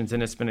foundations,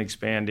 and it's been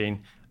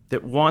expanding,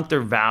 that want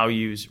their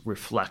values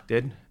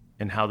reflected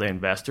in how they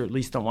invest, or at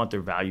least don't want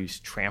their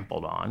values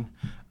trampled on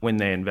when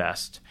they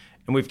invest.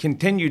 And we've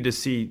continued to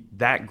see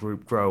that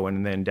group grow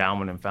in the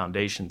endowment and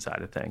foundation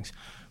side of things.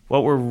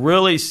 What we're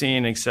really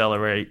seeing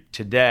accelerate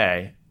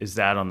today is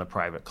that on the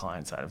private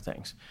client side of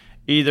things.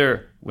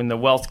 Either when the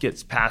wealth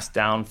gets passed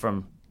down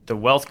from the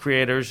wealth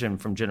creators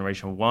and from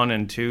generation 1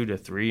 and 2 to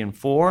 3 and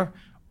 4,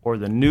 or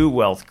the new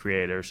wealth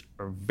creators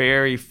are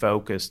very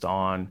focused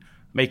on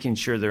making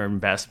sure their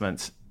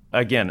investments,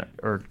 again,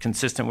 are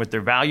consistent with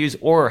their values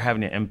or are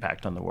having an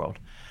impact on the world.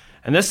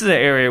 And this is an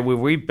area where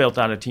we've built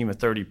out a team of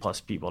 30 plus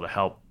people to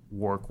help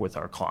work with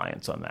our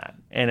clients on that.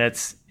 And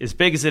it's as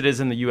big as it is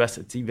in the US,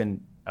 it's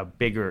even a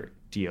bigger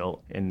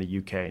deal in the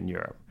UK and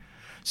Europe.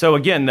 So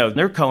again, though,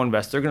 they're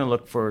co-invest. They're going to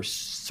look for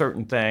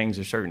certain things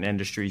or certain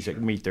industries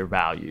that meet their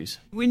values.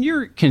 When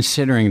you're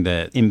considering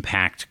the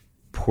impact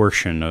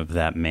portion of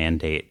that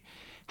mandate,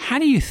 how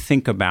do you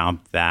think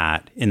about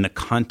that in the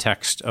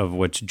context of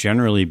what's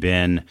generally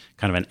been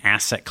kind of an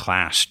asset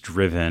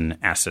class-driven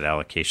asset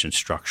allocation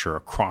structure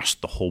across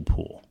the whole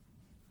pool?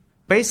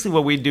 basically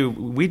what we do,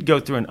 we'd go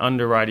through an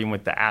underwriting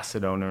with the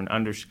asset owner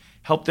and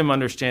help them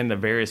understand the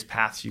various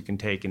paths you can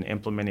take in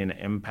implementing an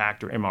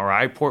impact or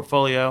MRI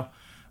portfolio,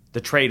 the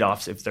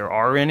trade-offs if there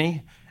are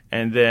any,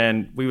 and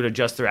then we would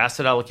adjust their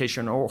asset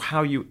allocation or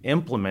how you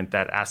implement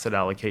that asset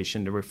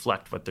allocation to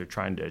reflect what they're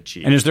trying to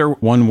achieve. And is there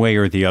one way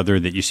or the other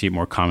that you see it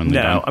more commonly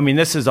done? No, I mean,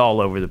 this is all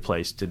over the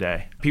place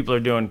today. People are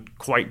doing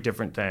quite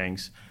different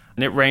things.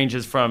 And it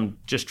ranges from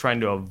just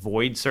trying to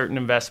avoid certain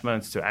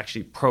investments to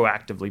actually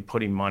proactively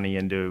putting money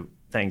into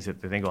things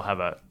that they think will have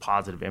a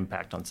positive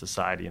impact on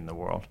society and the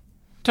world.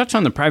 Touch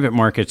on the private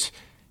markets.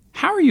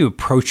 How are you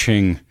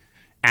approaching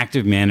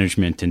active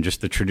management in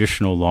just the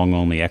traditional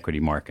long-only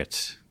equity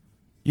markets?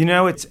 You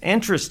know, it's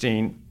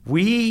interesting.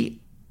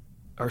 We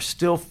are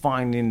still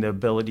finding the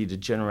ability to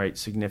generate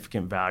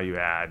significant value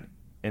add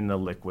in the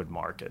liquid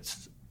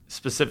markets,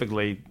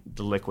 specifically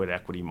the liquid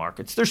equity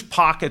markets. There's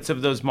pockets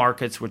of those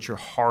markets which are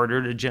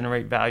harder to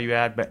generate value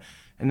add, but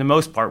in the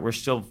most part, we're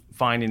still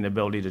finding the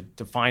ability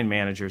to find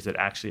managers that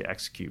actually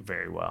execute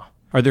very well.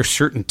 Are there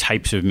certain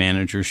types of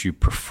managers you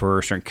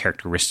prefer, certain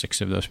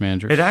characteristics of those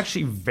managers? It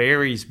actually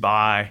varies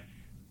by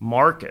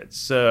markets.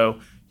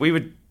 So we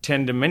would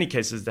tend in many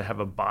cases to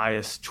have a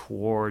bias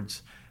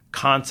towards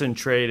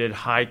concentrated,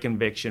 high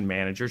conviction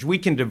managers. We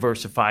can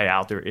diversify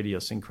out their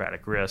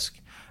idiosyncratic risk.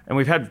 And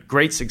we've had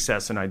great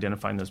success in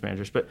identifying those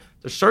managers. But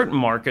there's certain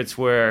markets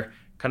where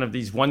kind of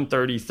these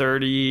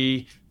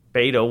 130-30,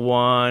 beta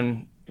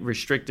 1,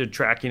 restricted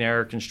tracking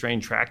error,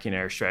 constrained tracking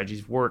error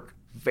strategies work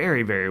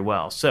very, very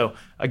well. So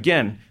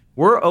again,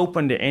 we're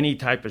open to any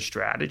type of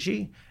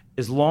strategy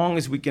as long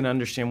as we can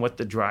understand what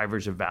the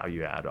drivers of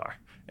value add are.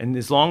 And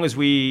as long as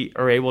we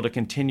are able to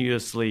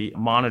continuously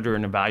monitor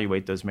and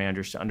evaluate those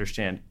managers to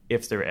understand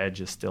if their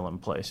edge is still in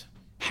place.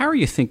 How are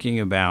you thinking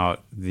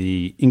about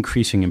the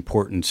increasing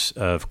importance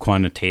of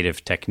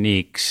quantitative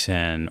techniques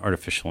and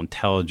artificial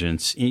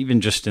intelligence, even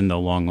just in the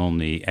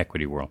long-only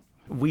equity world?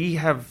 We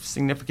have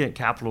significant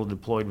capital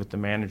deployed with the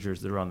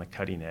managers that are on the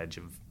cutting edge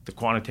of the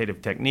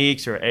quantitative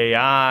techniques or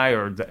AI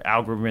or the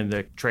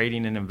algorithmic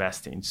trading and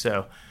investing.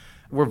 So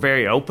we're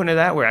very open to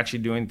that. We're actually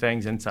doing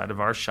things inside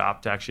of our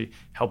shop to actually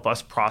help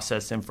us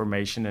process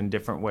information in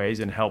different ways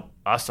and help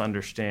us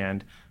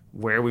understand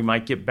where we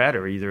might get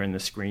better, either in the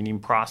screening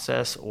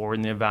process or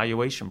in the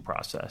evaluation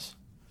process.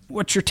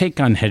 What's your take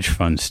on hedge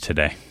funds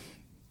today?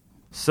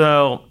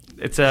 So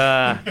it's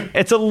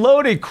a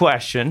loaded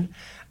question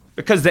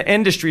because the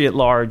industry at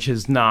large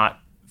has not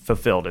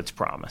fulfilled its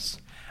promise.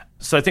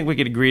 So I think we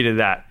could agree to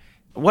that.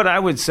 What I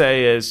would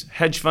say is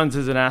hedge funds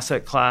as an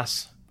asset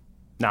class,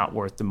 not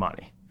worth the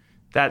money.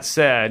 That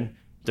said,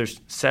 there's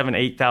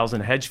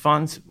 8,000 hedge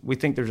funds. We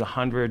think there's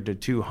 100 to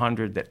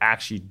 200 that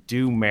actually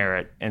do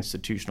merit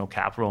institutional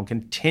capital and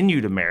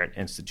continue to merit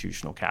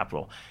institutional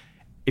capital.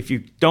 If you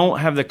don't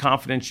have the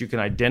confidence you can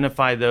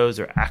identify those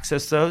or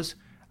access those,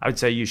 I would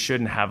say you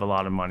shouldn't have a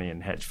lot of money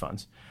in hedge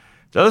funds.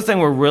 The other thing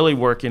we're really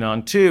working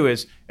on too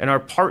is in our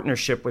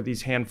partnership with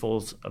these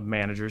handfuls of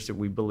managers that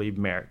we believe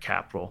merit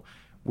capital,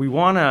 we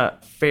want a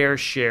fair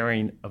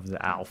sharing of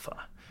the alpha.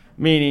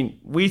 Meaning,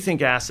 we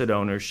think asset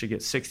owners should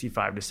get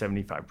 65 to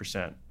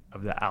 75%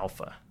 of the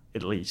alpha,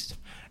 at least,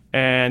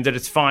 and that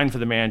it's fine for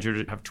the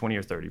manager to have 20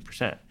 or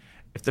 30%.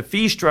 If the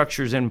fee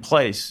structure is in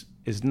place,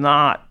 is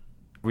not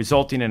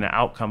resulting in an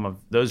outcome of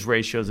those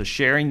ratios of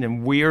sharing,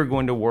 then we are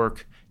going to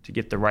work to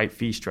get the right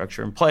fee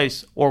structure in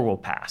place, or we'll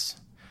pass,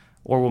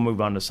 or we'll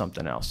move on to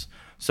something else.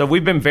 So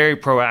we've been very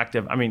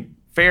proactive. I mean,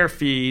 fair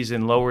fees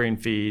and lowering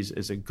fees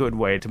is a good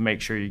way to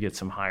make sure you get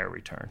some higher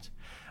returns.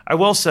 I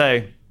will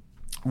say,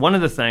 one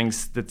of the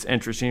things that's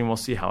interesting, and we'll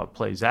see how it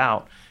plays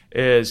out,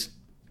 is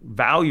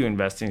value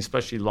investing,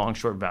 especially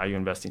long-short value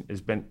investing,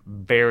 has been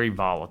very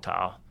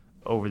volatile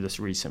over this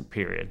recent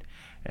period.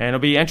 And it'll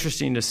be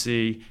interesting to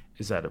see,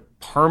 is that a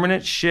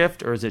permanent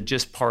shift or is it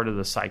just part of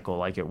the cycle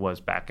like it was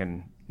back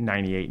in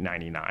 98,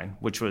 99,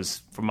 which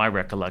was, from my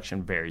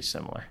recollection, very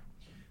similar.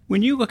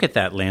 When you look at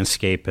that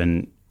landscape,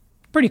 and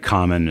pretty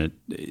common,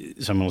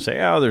 someone will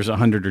say, oh, there's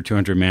 100 or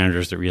 200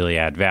 managers that really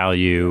add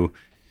value.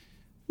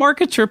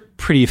 Markets are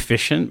pretty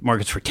efficient.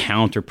 Markets for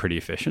talent are pretty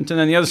efficient. And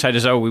then the other side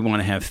is, oh, we want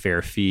to have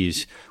fair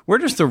fees. Where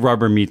does the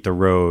rubber meet the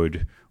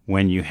road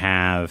when you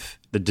have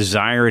the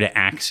desire to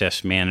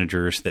access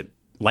managers that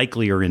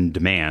likely are in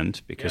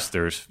demand because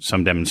there's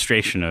some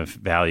demonstration of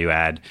value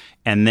add,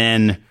 and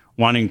then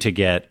wanting to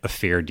get a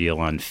fair deal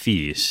on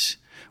fees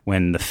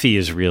when the fee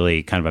is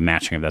really kind of a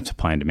matching of that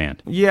supply and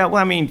demand? Yeah,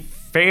 well, I mean,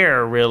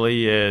 fair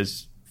really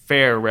is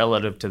fair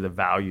relative to the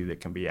value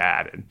that can be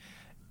added.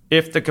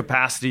 If the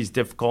capacity is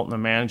difficult in the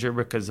manager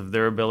because of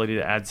their ability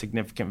to add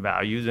significant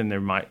value, then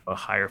a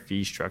higher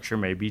fee structure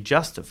may be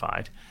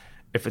justified.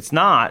 If it's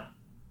not,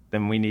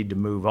 then we need to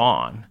move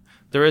on.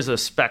 There is a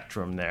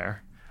spectrum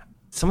there.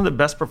 Some of the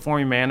best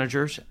performing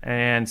managers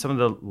and some of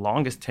the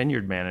longest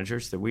tenured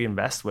managers that we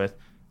invest with,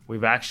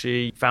 we've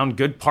actually found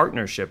good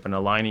partnership in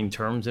aligning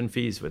terms and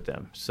fees with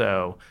them.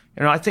 So,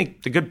 I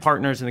think the good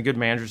partners and the good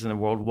managers in the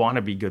world want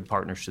to be good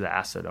partners to the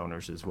asset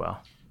owners as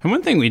well. And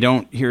one thing we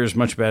don't hear as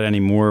much about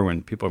anymore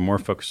when people are more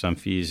focused on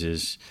fees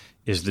is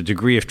is the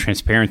degree of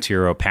transparency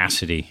or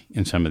opacity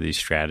in some of these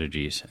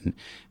strategies. And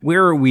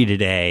where are we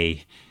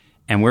today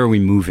and where are we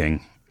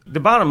moving? The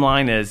bottom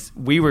line is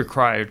we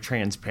require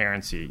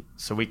transparency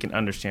so we can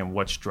understand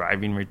what's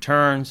driving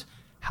returns,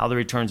 how the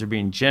returns are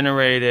being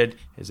generated,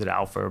 is it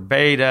alpha or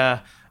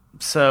beta?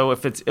 So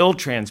if it's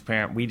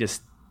ill-transparent, we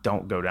just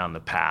don't go down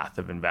the path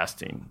of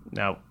investing.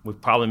 Now,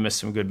 we've probably missed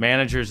some good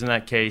managers in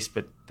that case,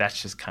 but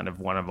that's just kind of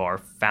one of our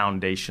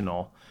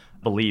foundational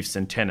beliefs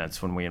and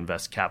tenets when we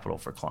invest capital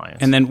for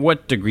clients. And then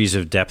what degrees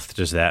of depth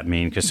does that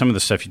mean? Because some of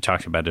the stuff you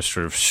talked about is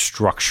sort of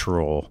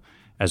structural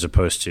as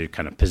opposed to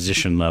kind of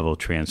position level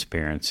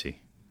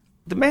transparency.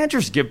 The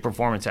managers give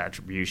performance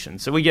attribution.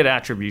 So we get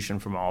attribution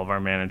from all of our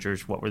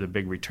managers. What were the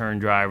big return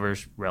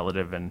drivers,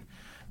 relative and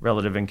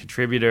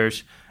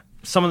contributors?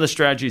 Some of the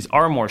strategies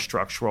are more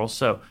structural.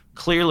 So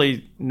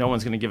clearly, no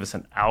one's going to give us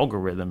an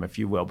algorithm, if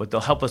you will, but they'll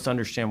help us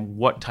understand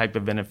what type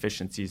of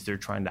inefficiencies they're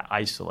trying to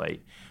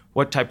isolate,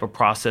 what type of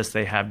process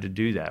they have to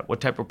do that,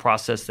 what type of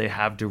process they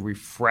have to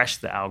refresh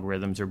the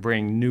algorithms or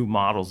bring new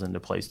models into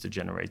place to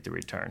generate the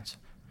returns.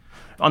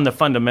 On the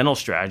fundamental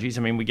strategies,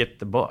 we get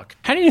the book.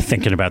 How are you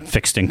thinking about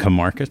fixed income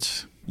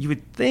markets? You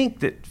would think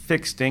that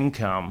fixed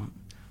income,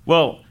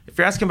 well, if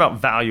you're asking about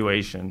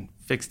valuation,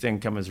 fixed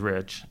income is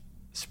rich.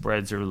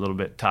 Spreads are a little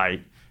bit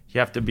tight. You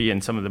have to be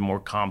in some of the more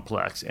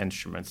complex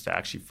instruments to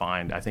actually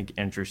find, I think,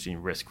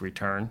 interesting risk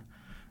return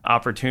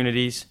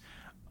opportunities.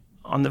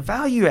 On the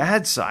value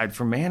add side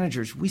for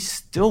managers, we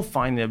still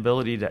find the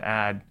ability to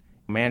add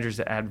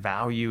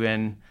value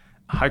in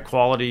high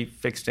quality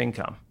fixed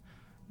income.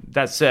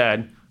 That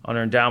said, on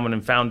our endowment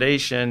and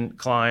foundation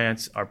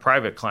clients, our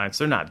private clients,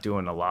 they're not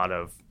doing a lot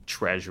of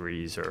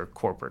treasuries or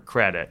corporate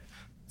credit.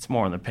 It's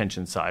more on the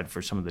pension side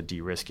for some of the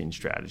de-risking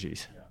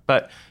strategies.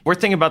 But we're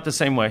thinking about the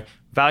same way.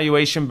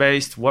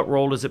 Valuation-based, what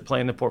role does it play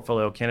in the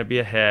portfolio? Can it be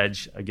a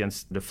hedge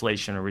against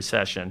deflation or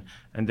recession?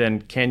 And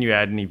then can you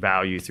add any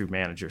value through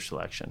manager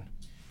selection?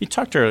 You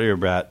talked earlier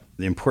about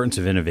the importance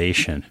of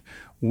innovation.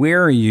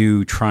 Where are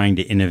you trying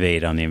to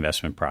innovate on the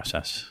investment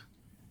process?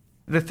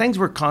 The things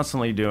we're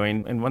constantly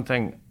doing, and one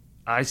thing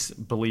I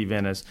believe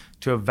in is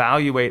to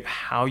evaluate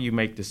how you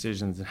make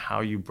decisions and how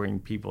you bring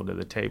people to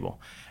the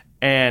table.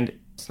 And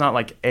it's not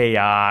like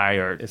AI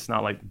or it's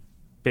not like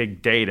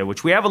big data,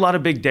 which we have a lot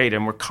of big data,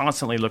 and we're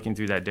constantly looking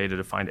through that data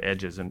to find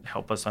edges and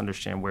help us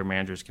understand where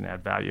managers can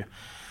add value.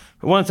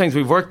 But one of the things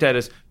we've worked at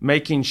is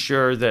making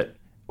sure that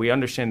we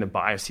understand the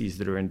biases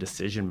that are in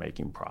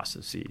decision-making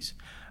processes,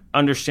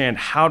 understand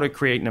how to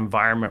create an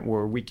environment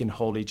where we can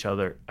hold each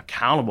other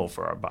accountable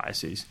for our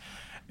biases.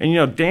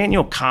 And,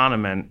 Daniel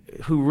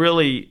Kahneman, who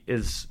really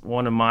is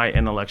one of my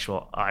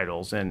intellectual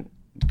idols, and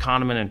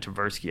Kahneman and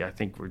Tversky, I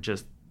think, were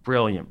just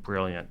brilliant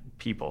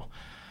people.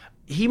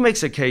 He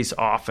makes a case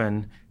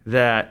often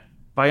that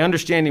by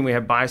understanding we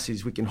have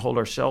biases, we can hold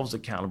ourselves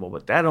accountable,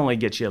 but that only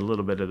gets you a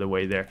little bit of the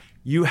way there.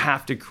 You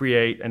have to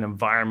create an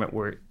environment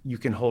where you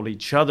can hold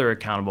each other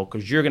accountable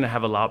because you're going to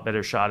have a lot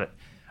better shot at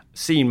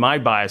seeing my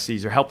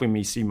biases or helping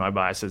me see my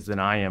biases than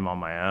I am on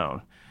my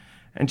own.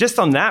 And just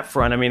on that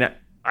front,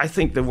 I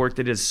think the work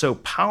that is so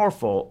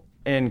powerful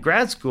in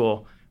grad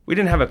school, we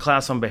didn't have a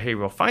class on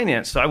behavioral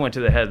finance, so I went to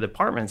the head of the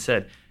department and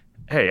said,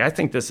 hey, I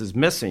think this is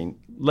missing.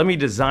 Let me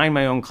design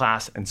my own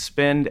class and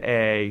spend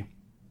a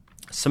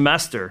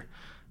semester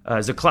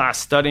as a class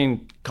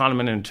studying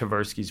Kahneman and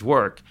Tversky's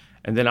work.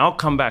 And then I'll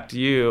come back to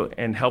you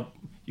and help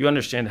you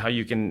understand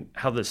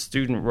how the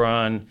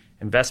student-run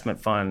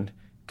investment fund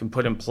can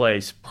put in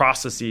place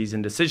processes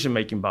and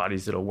decision-making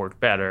bodies that'll work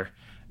better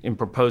and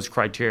propose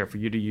criteria for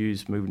you to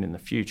use moving in the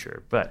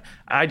future. But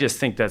I just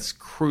think that's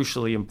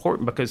crucially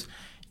important because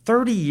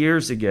 30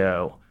 years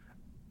ago,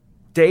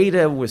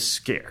 data was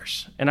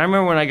scarce. And I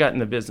remember when I got in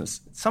the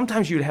business,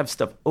 sometimes you'd have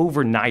stuff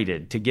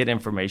overnighted to get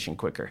information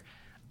quicker.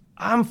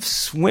 I'm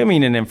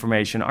swimming in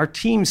information. Our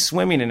team's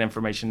swimming in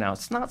information now.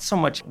 It's not so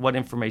much what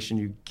information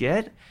you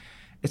get,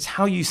 it's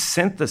how you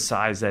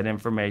synthesize that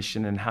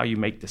information and how you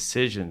make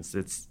decisions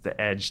that's the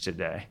edge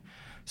today.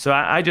 So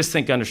I just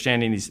think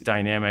understanding these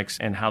dynamics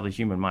and how the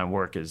human mind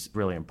works is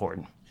really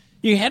important.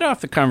 You head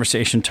off the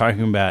conversation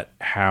talking about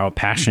how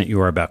passionate you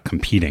are about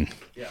competing.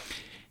 Yeah.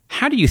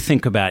 How do you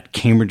think about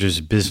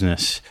Cambridge's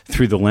business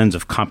through the lens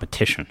of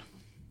competition?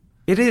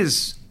 It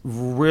is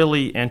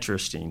really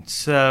interesting.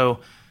 So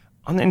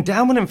on the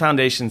endowment and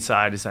foundation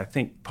side, as I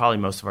think probably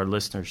most of our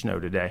listeners know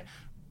today,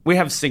 we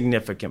have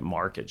significant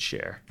market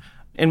share.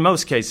 In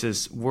most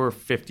cases, we're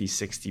 50,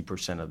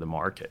 60% of the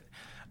market.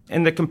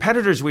 And the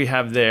competitors we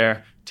have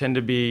there tend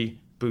to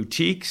be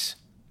boutiques,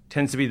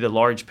 tends to be the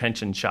large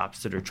pension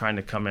shops that are trying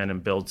to come in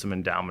and build some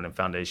endowment and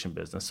foundation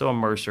business. So a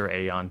Mercer,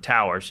 Aon,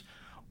 Towers.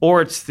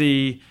 Or it's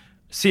the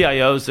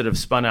CIOs that have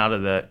spun out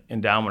of the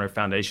endowment or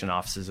foundation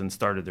offices and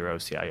started their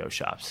OCIO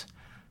shops.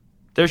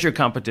 There's your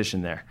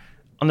competition there.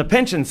 On the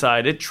pension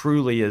side, it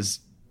truly is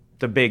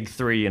the big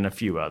three and a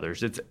few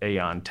others. It's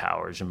Aon,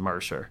 Towers, and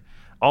Mercer.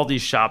 All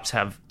these shops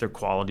have their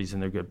qualities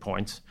and their good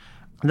points.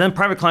 And then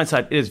private client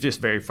side is just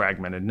very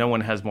fragmented. No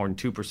one has more than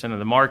 2% of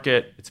the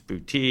market. It's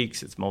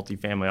boutiques, it's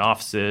multifamily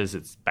offices,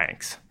 it's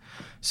banks.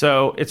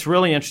 So it's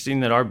really interesting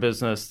that our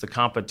business, the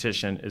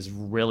competition is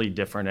really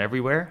different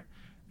everywhere.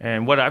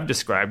 And what I've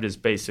described is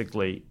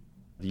basically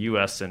the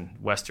U.S. and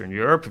Western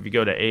Europe. If you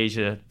go to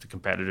Asia, the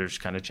competitors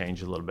kind of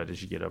change a little bit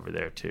as you get over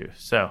there too.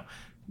 So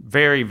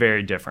very,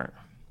 very different.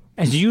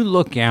 As you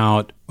look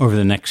out over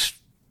the next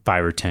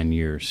 5 or 10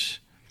 years,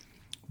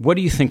 what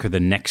do you think are the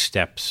next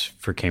steps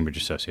for Cambridge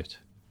Associates?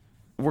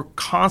 We're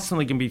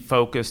constantly going to be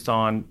focused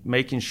on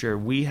making sure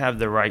we have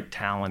the right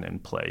talent in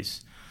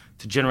place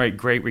to generate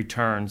great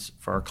returns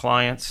for our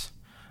clients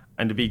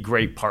and to be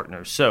great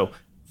partners. So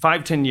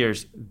 5, 10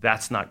 years,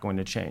 that's not going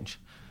to change.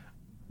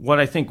 What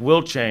I think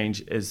will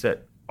change is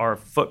that our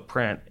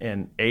footprint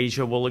in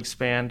Asia will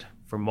expand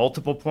for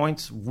multiple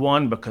points.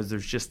 One, because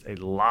there's just a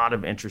lot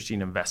of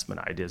interesting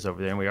investment ideas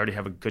over there, and we already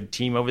have a good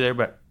team over there,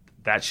 but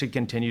that should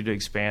continue to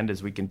expand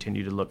as we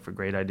continue to look for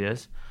great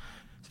ideas,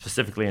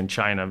 specifically in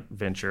China,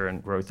 venture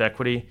and growth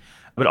equity.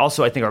 But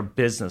also, I think our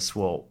business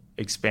will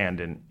expand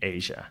in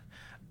Asia.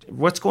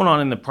 What's going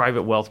on in the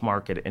private wealth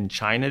market in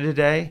China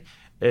today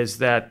is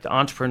that the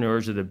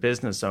entrepreneurs or the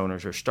business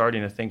owners are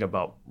starting to think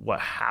about what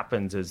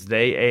happens as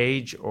they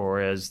age or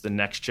as the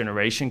next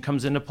generation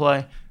comes into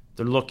play.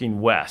 They're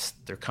looking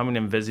west. They're coming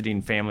and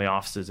visiting family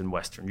offices in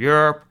Western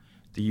Europe,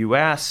 the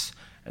U.S.,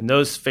 and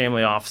those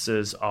family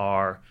offices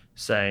are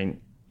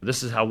saying,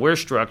 this is how we're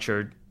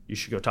structured. You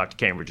should go talk to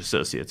Cambridge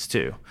Associates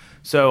too.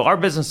 So our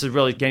business is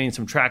really gaining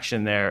some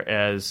traction there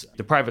as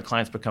the private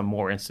clients become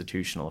more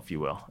institutional, if you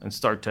will, and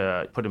start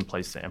to put in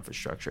place the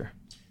infrastructure.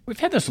 We've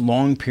had this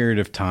long period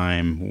of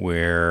time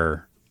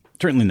where,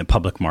 certainly in the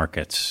public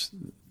markets,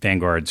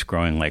 Vanguard's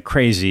growing like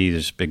crazy.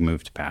 There's a big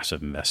move to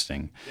passive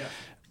investing. Yeah.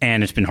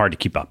 And it's been hard to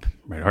keep up,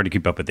 right? Hard to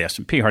keep up with the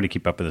S&P, hard to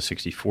keep up with the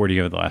 60-40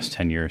 over the last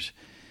 10 years.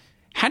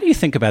 How do you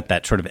think about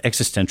that sort of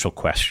existential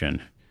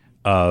question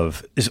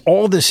of, is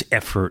all this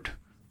effort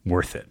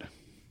worth it?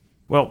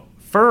 Well,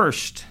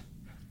 first,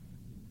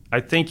 I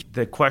think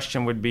the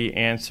question would be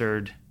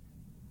answered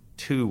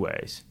 2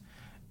 ways.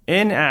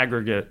 In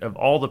aggregate, of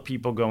all the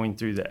people going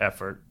through the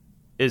effort,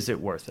 is it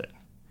worth it?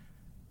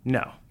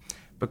 No,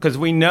 because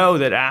we know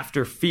that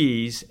after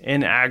fees,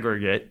 in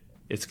aggregate,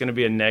 it's going to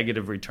be a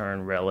negative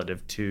return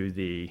relative to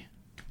the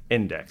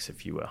index,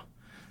 if you will.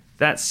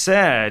 That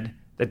said,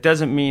 that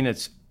doesn't mean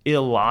it's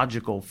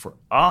illogical for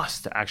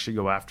us to actually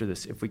go after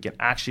this if we can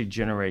actually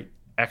generate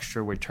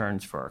extra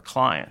returns for our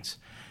clients.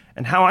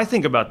 And how I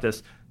think about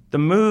this, the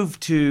move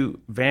to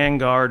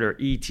Vanguard or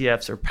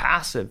ETFs or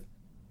passive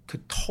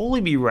could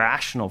totally be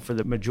rational for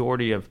the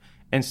majority of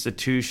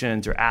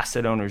institutions or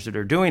asset owners that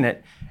are doing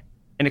it.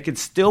 And it could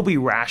still be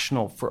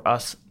rational for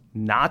us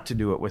not to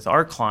do it with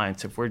our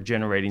clients if we're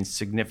generating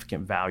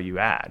significant value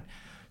add.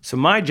 So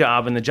my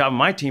job and the job of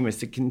my team is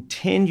to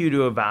continue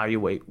to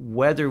evaluate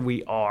whether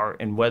we are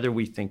and whether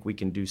we think we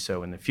can do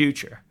so in the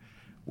future.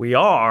 We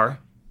are,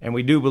 and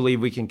we do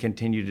believe we can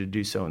continue to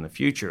do so in the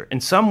future.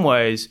 In some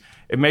ways,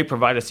 it may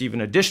provide us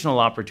even additional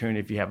opportunity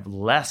if you have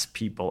less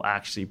people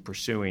actually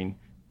pursuing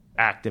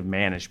active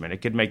management. It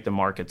could make the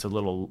markets a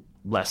little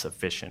less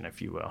efficient,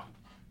 if you will.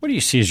 What do you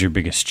see as your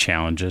biggest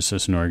challenges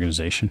as an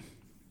organization?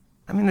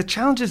 I mean, the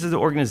challenges of the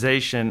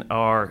organization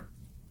are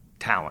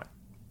talent.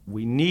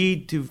 We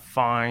need to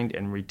find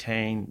and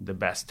retain the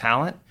best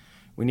talent.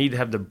 We need to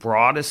have the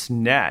broadest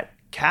net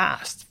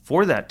cast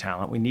for that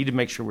talent. We need to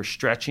make sure we're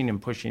stretching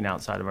and pushing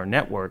outside of our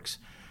networks.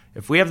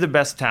 If we have the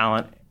best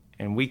talent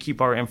and we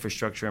keep our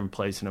infrastructure in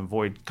place and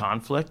avoid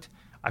conflict,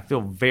 I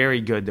feel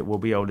very good that we'll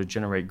be able to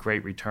generate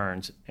great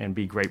returns and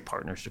be great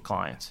partners to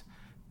clients.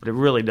 But it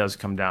really does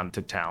come down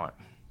to talent.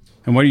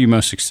 And what are you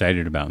most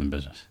excited about in the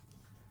business?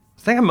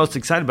 The thing I'm most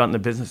excited about in the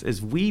business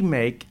is we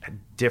make a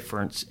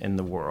difference in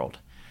the world.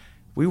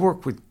 We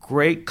work with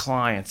great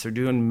clients. They're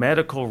doing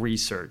medical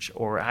research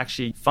or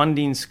actually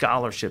funding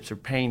scholarships or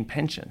paying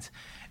pensions.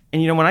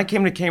 And, when I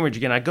came to Cambridge,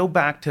 again, I go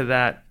back to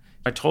that.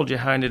 I told you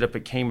how I ended up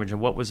at Cambridge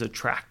and what was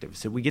attractive.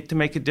 So we get to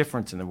make a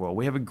difference in the world.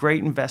 We have a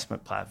great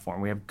investment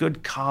platform. We have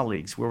good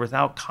colleagues. We're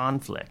without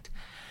conflict.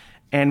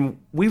 And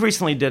we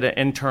recently did an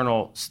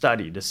internal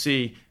study to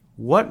see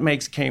what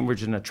makes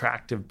Cambridge an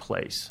attractive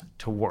place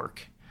to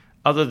work,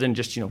 other than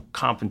just,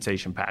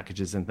 compensation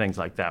packages and things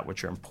like that,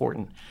 which are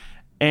important.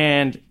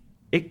 And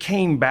it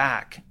came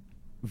back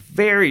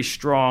very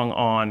strong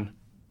on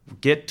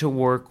get to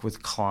work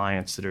with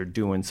clients that are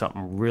doing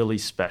something really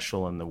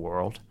special in the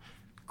world,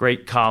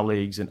 great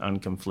colleagues and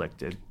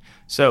unconflicted.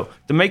 So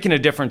the making a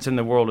difference in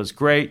the world is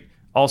great.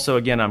 Also,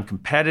 again, I'm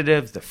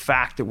competitive. The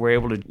fact that we're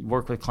able to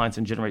work with clients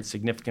and generate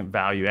significant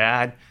value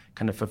add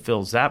kind of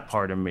fulfills that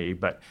part of me.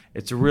 But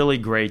it's really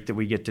great that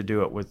we get to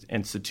do it with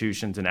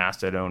institutions and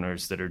asset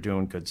owners that are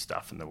doing good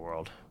stuff in the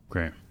world.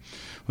 Great.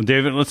 Well,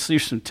 David, let's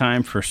leave some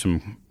time for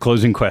some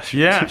closing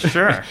questions. Yeah,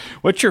 sure.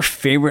 What's your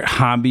favorite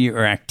hobby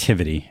or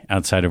activity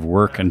outside of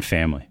work and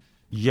family?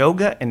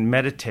 Yoga and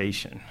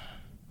meditation.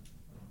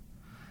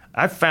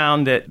 I've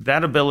found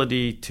that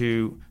ability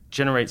to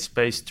generate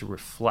space to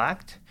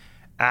reflect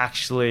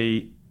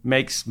actually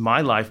makes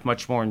my life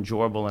much more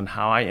enjoyable in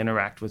how I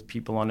interact with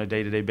people on a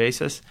day-to-day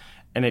basis.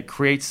 And it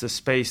creates the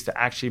space to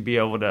actually be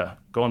able to,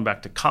 going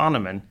back to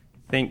Kahneman,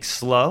 think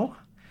slow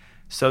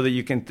so that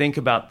you can think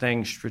about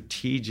things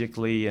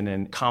strategically and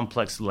in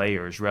complex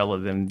layers rather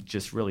than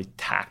just really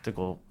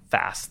tactical,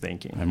 fast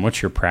thinking. And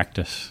what's your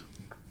practice?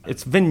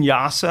 It's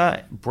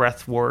vinyasa,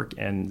 breath work,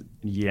 and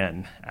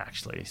yin,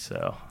 actually.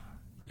 So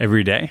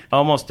every day?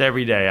 Almost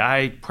every day.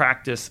 I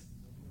practice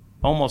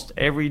almost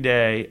every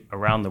day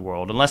around the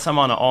world. Unless I'm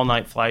on an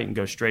all-night flight and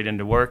go straight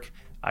into work,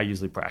 I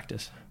usually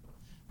practice.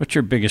 What's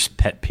your biggest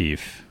pet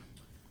peeve?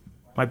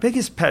 My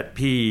biggest pet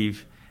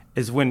peeve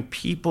is when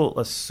people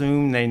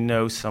assume they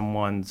know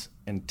someone's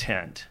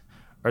intent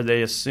or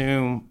they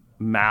assume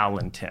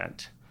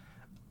malintent.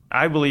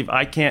 I believe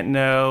I can't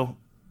know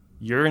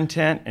your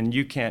intent and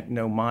you can't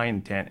know my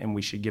intent, and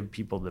we should give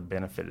people the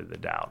benefit of the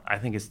doubt. I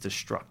think it's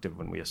destructive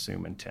when we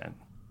assume intent.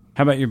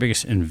 How about your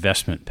biggest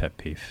investment pet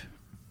peeve?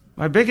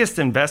 My biggest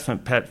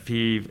investment pet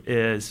peeve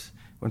is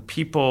when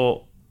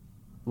people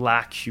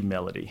lack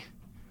humility.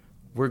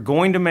 We're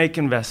going to make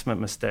investment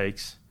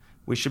mistakes.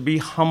 We should be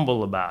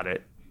humble about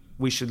it.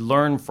 We should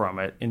learn from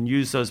it and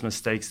use those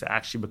mistakes to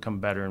actually become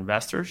better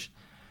investors.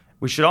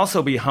 We should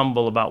also be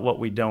humble about what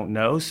we don't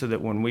know so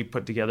that when we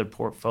put together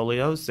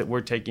portfolios that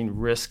we're taking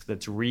risk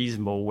that's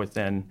reasonable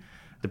within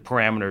the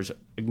parameters,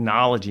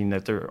 acknowledging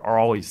that there are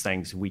always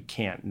things we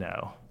can't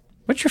know.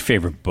 What's your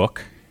favorite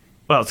book?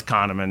 Well, it's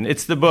Kahneman.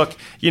 It's the book.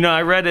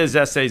 I read his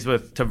essays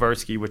with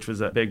Tversky, which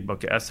was a big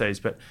book of essays,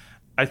 but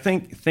I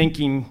think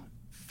Thinking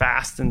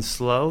Fast and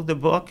Slow, the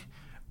book,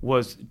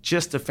 was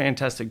just a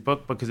fantastic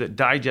book because it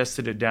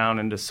digested it down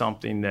into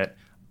something that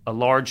a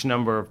large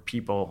number of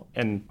people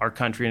in our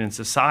country and in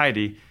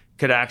society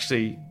could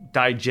actually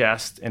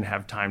digest and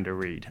have time to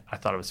read. I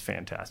thought it was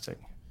fantastic.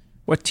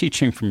 What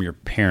teaching from your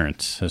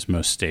parents has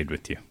most stayed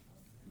with you?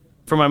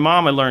 From my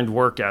mom, I learned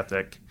work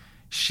ethic.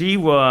 She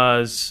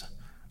was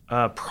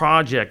a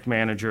project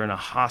manager in a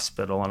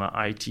hospital on an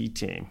IT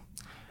team.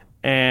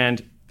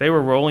 And they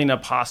were rolling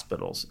up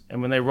hospitals.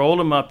 And when they rolled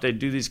them up, they'd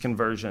do these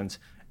conversions.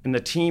 And the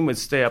team would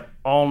stay up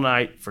all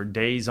night for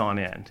days on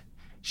end.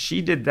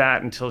 She did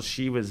that until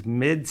she was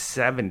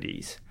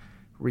mid-70s,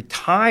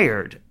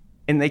 retired,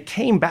 and they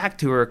came back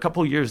to her a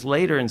couple years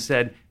later and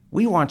said,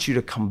 "We want you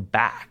to come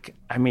back."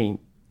 I mean,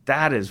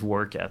 that is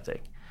work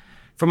ethic.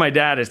 For my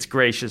dad, it's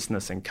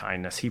graciousness and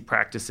kindness. He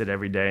practiced it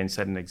every day and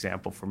set an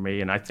example for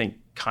me, and I think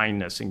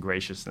kindness and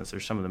graciousness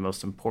are some of the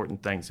most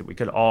important things that we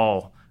could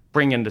all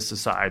bring into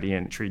society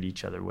and treat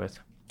each other with.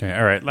 Okay,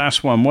 all right,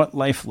 last one. What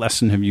life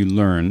lesson have you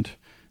learned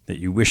that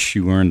you wish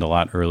you learned a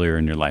lot earlier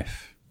in your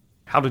life?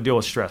 How to deal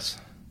with stress.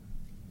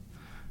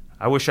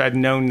 I wish I'd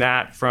known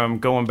that from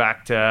going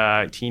back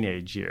to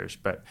teenage years,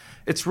 but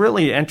it's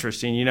really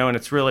interesting, and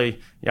it's really,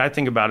 I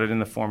think about it in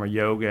the form of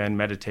yoga and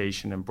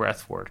meditation and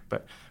breath work.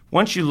 But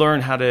once you learn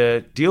how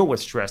to deal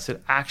with stress,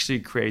 it actually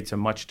creates a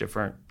much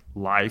different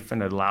life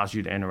and it allows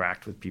you to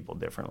interact with people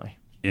differently.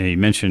 Yeah, you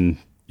mentioned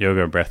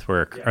yoga, breath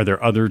work. Yeah. Are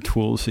there other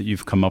tools that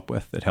you've come up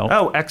with that help?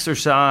 Oh,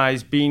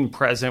 exercise, being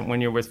present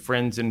when you're with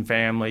friends and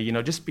family,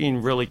 just being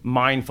really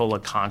mindful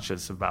and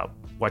conscious about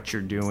what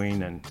you're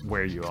doing and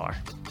where you are.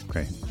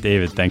 Great.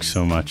 David, thanks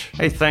so much.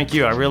 Hey, thank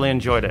you. I really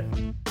enjoyed it.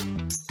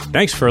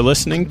 Thanks for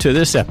listening to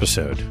this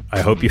episode. I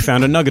hope you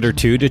found a nugget or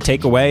two to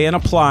take away and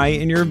apply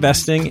in your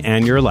investing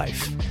and your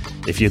life.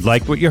 If you'd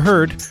like what you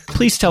heard,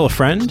 please tell a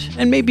friend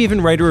and maybe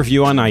even write a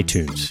review on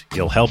iTunes.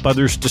 You'll help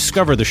others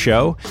discover the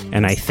show,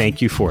 and I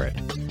thank you for it.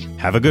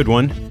 Have a good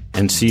one,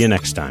 and see you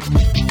next time.